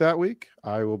special week that week.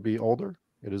 I will be older.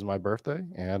 It is my birthday,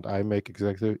 and I make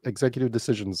executive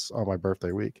decisions on my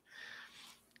birthday week.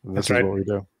 And this is what we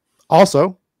do.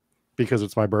 Also, because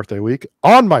it's my birthday week,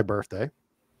 on my birthday,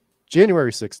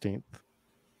 January 16th,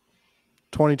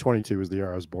 2022 is the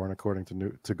year I was born, according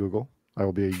to Google. I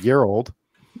will be a year old.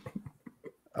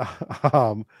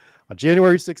 On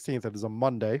January 16th, it is a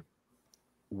Monday,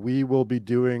 we will be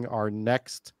doing our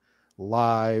next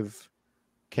live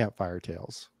Campfire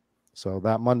Tales. So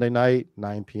that Monday night,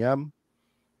 9 p.m.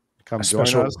 Come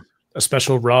join us. A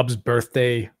special Rob's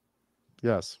birthday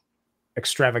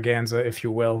extravaganza, if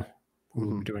you will.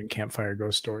 We're doing Campfire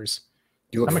Ghost Stories.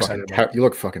 You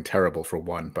look fucking terrible for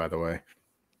one, by the way.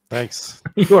 Thanks.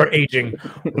 You are aging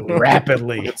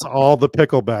rapidly. It's all the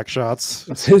pickleback shots.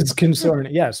 It's his concern.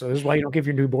 Yeah, so this is why you don't give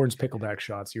your newborns pickleback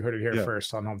shots. You heard it here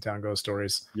first on Hometown Ghost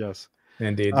Stories. Yes.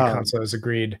 Indeed. The council has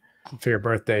agreed for your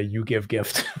birthday, you give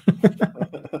gift.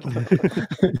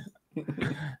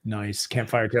 Nice.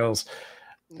 Campfire Tales.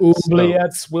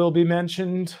 Oubliettes will be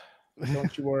mentioned.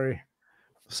 Don't you worry.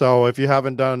 So if you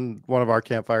haven't done one of our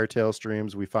Campfire Tale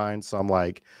streams, we find some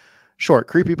like short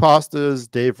creepypastas.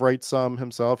 Dave writes some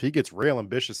himself. He gets real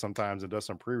ambitious sometimes and does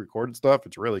some pre-recorded stuff.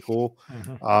 It's really cool.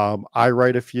 I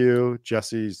write a few.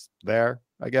 Jesse's there,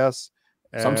 I guess.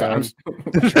 And sometimes.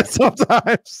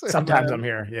 Sometimes I'm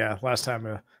here. Yeah. Last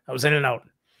time I was in and out.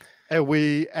 And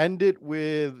we end it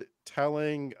with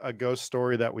telling a ghost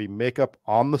story that we make up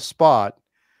on the spot,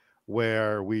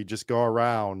 where we just go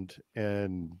around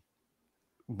and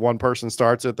one person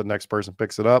starts it, the next person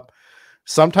picks it up.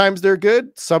 Sometimes they're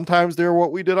good. Sometimes they're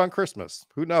what we did on Christmas.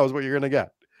 Who knows what you're going to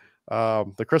get?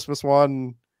 The Christmas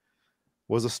one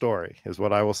was a story, is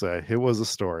what I will say. It was a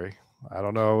story. I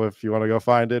don't know if you want to go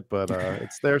find it, but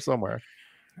it's there somewhere.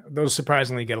 Those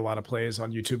surprisingly get a lot of plays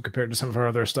on YouTube compared to some of our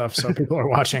other stuff. So people are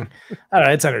watching. I don't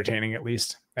know, it's entertaining at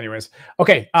least. Anyways.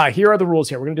 Okay. Here are the rules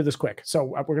here. We're going to do this quick. So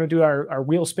we're going to do our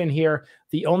wheel spin here.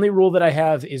 The only rule that I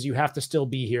have is you have to still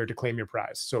be here to claim your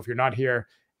prize. So if you're not here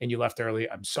and you left early,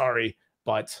 I'm sorry,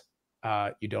 but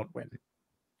you don't win.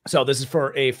 So this is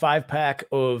for a 5-pack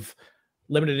of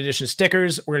limited edition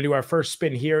stickers. We're going to do our first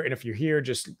spin here. And if you're here,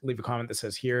 just leave a comment that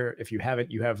says here. If you haven't,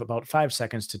 you have about 5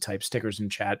 seconds to type stickers in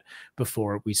chat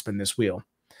before we spin this wheel.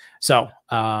 So,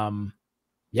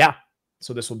 yeah.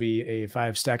 So this will be a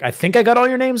 5-stack. I think I got all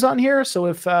your names on here. So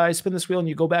if I spin this wheel and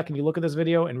you go back and you look at this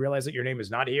video and realize that your name is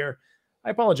not here,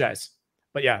 I apologize.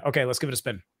 But yeah, okay, let's give it a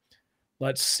spin.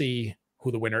 Let's see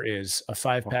who the winner is. A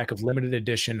 5-pack of limited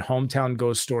edition Hometown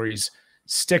Ghost Stories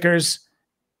stickers.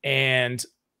 And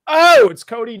oh, it's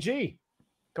Cody G.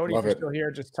 Cody, if you're still here,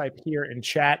 just type here in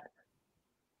chat,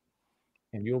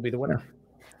 and you'll be the winner.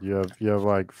 You have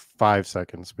like 5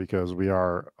 seconds because we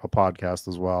are a podcast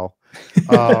as well,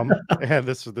 and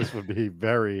this would be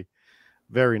very,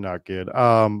 very not good.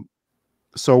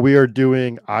 So we are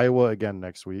doing Iowa again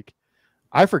next week.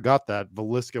 I forgot that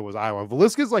Villisca was Iowa.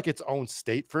 Villisca is like its own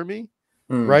state for me,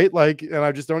 right? Like, and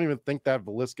I just don't even think that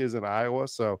Villisca is in Iowa.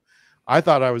 So I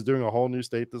thought I was doing a whole new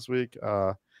state this week.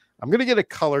 I'm going to get a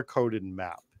color-coded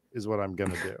map is what I'm going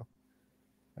to do.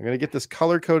 I'm going to get this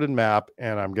color-coded map,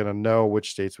 and I'm going to know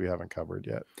which states we haven't covered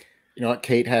yet. You know what?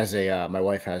 Kate has my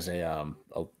wife has a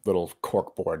little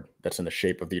cork board that's in the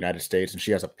shape of the United States, and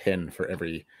she has a pin for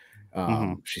every,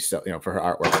 she sell, for her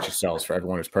artwork that she sells for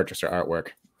everyone who's purchased her artwork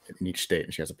in each state,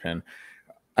 and she has a pin.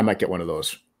 I might get one of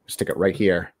those, stick it right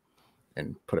here,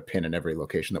 and put a pin in every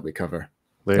location that we cover.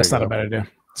 That's not a bad idea.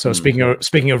 So speaking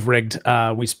of rigged,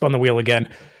 we spun the wheel again,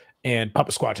 and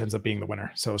Papa Squatch ends up being the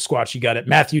winner. So Squatch, you got it.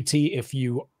 Matthew T, if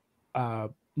you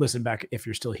listen back, if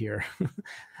you're still here.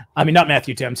 I mean, not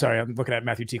Matthew T. I'm sorry. I'm looking at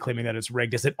Matthew T claiming that it's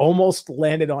rigged. As it almost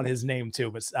landed on his name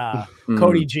too. But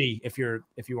Cody G, if you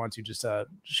want to just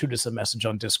shoot us a message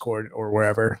on Discord or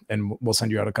wherever, and we'll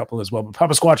send you out a couple as well. But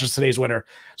Papa Squatch is today's winner.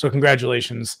 So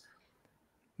congratulations.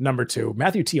 Number 2.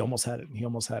 Matthew T almost had it. He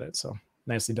almost had it. So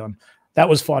nicely done. That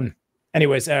was fun.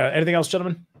 Anyways, anything else,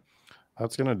 gentlemen?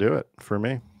 That's going to do it for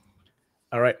me.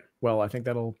 All right. Well, I think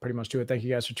that'll pretty much do it. Thank you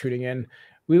guys for tuning in.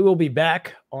 We will be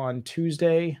back on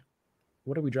Tuesday.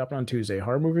 What are we dropping on Tuesday?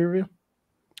 Horror movie review?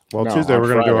 Well, no, Tuesday we're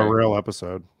going to do a real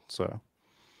episode. So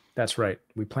that's right.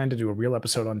 We plan to do a real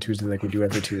episode on Tuesday like we do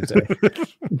every Tuesday.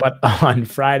 But on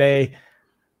Friday,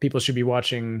 people should be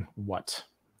watching what?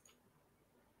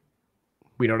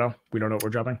 We don't know. We don't know what we're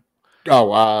dropping.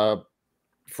 Oh,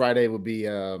 Friday will be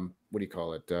what do you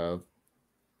call it?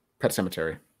 Pet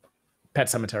Cemetery. Pet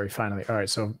Cemetery, finally. All right,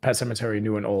 so Pet Cemetery,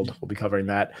 new and old. We'll be covering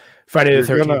that. Friday the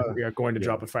 13th. We are going to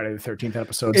drop a Friday the 13th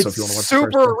episode. It's so if you want to watch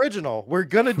super original. We're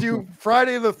gonna do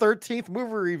Friday the 13th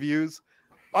movie reviews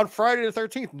on Friday the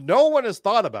 13th. No one has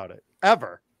thought about it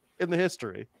ever in the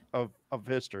history of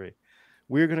history.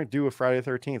 We're gonna do a Friday the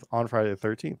 13th on Friday the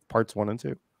 13th, parts 1 and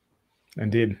 2.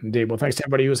 Indeed. Well, thanks to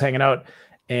everybody who was hanging out,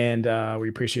 and we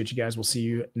appreciate you guys. We'll see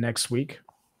you next week.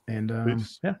 And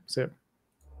yeah, see you.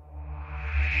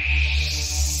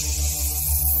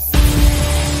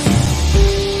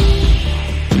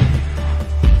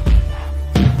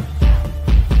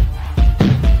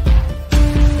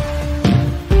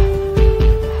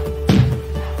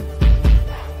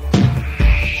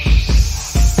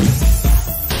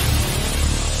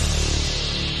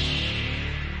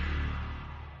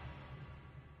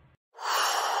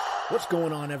 What's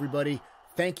going on, everybody?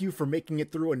 Thank you for making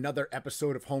it through another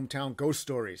episode of Hometown Ghost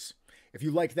Stories. If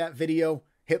you liked that video,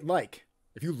 hit like.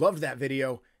 If you loved that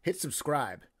video, hit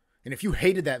subscribe. And if you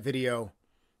hated that video,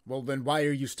 well, then why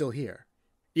are you still here?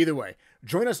 Either way,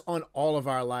 join us on all of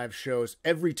our live shows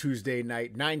every Tuesday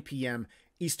night, 9 p.m.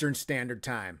 Eastern Standard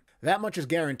Time. That much is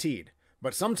guaranteed.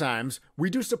 But sometimes we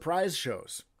do surprise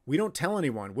shows. We don't tell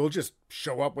anyone. We'll just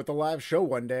show up with a live show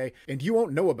one day, and you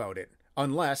won't know about it.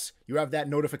 Unless you have that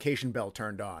notification bell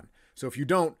turned on. So if you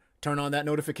don't, turn on that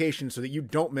notification so that you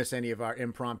don't miss any of our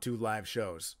impromptu live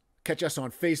shows. Catch us on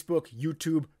Facebook,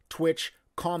 YouTube, Twitch,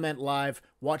 comment live,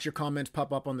 watch your comments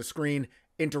pop up on the screen,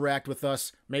 interact with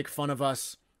us, make fun of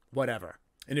us, whatever.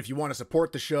 And if you want to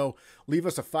support the show, leave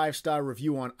us a 5-star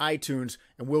review on iTunes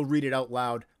and we'll read it out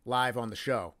loud live on the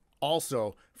show.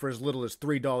 Also, for as little as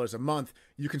 $3 a month,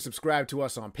 you can subscribe to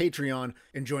us on Patreon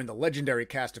and join the legendary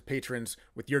cast of patrons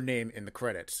with your name in the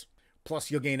credits. Plus,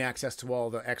 you'll gain access to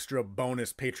all the extra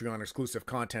bonus Patreon exclusive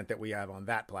content that we have on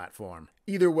that platform.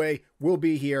 Either way, we'll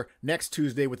be here next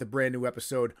Tuesday with a brand new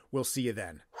episode. We'll see you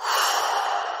then.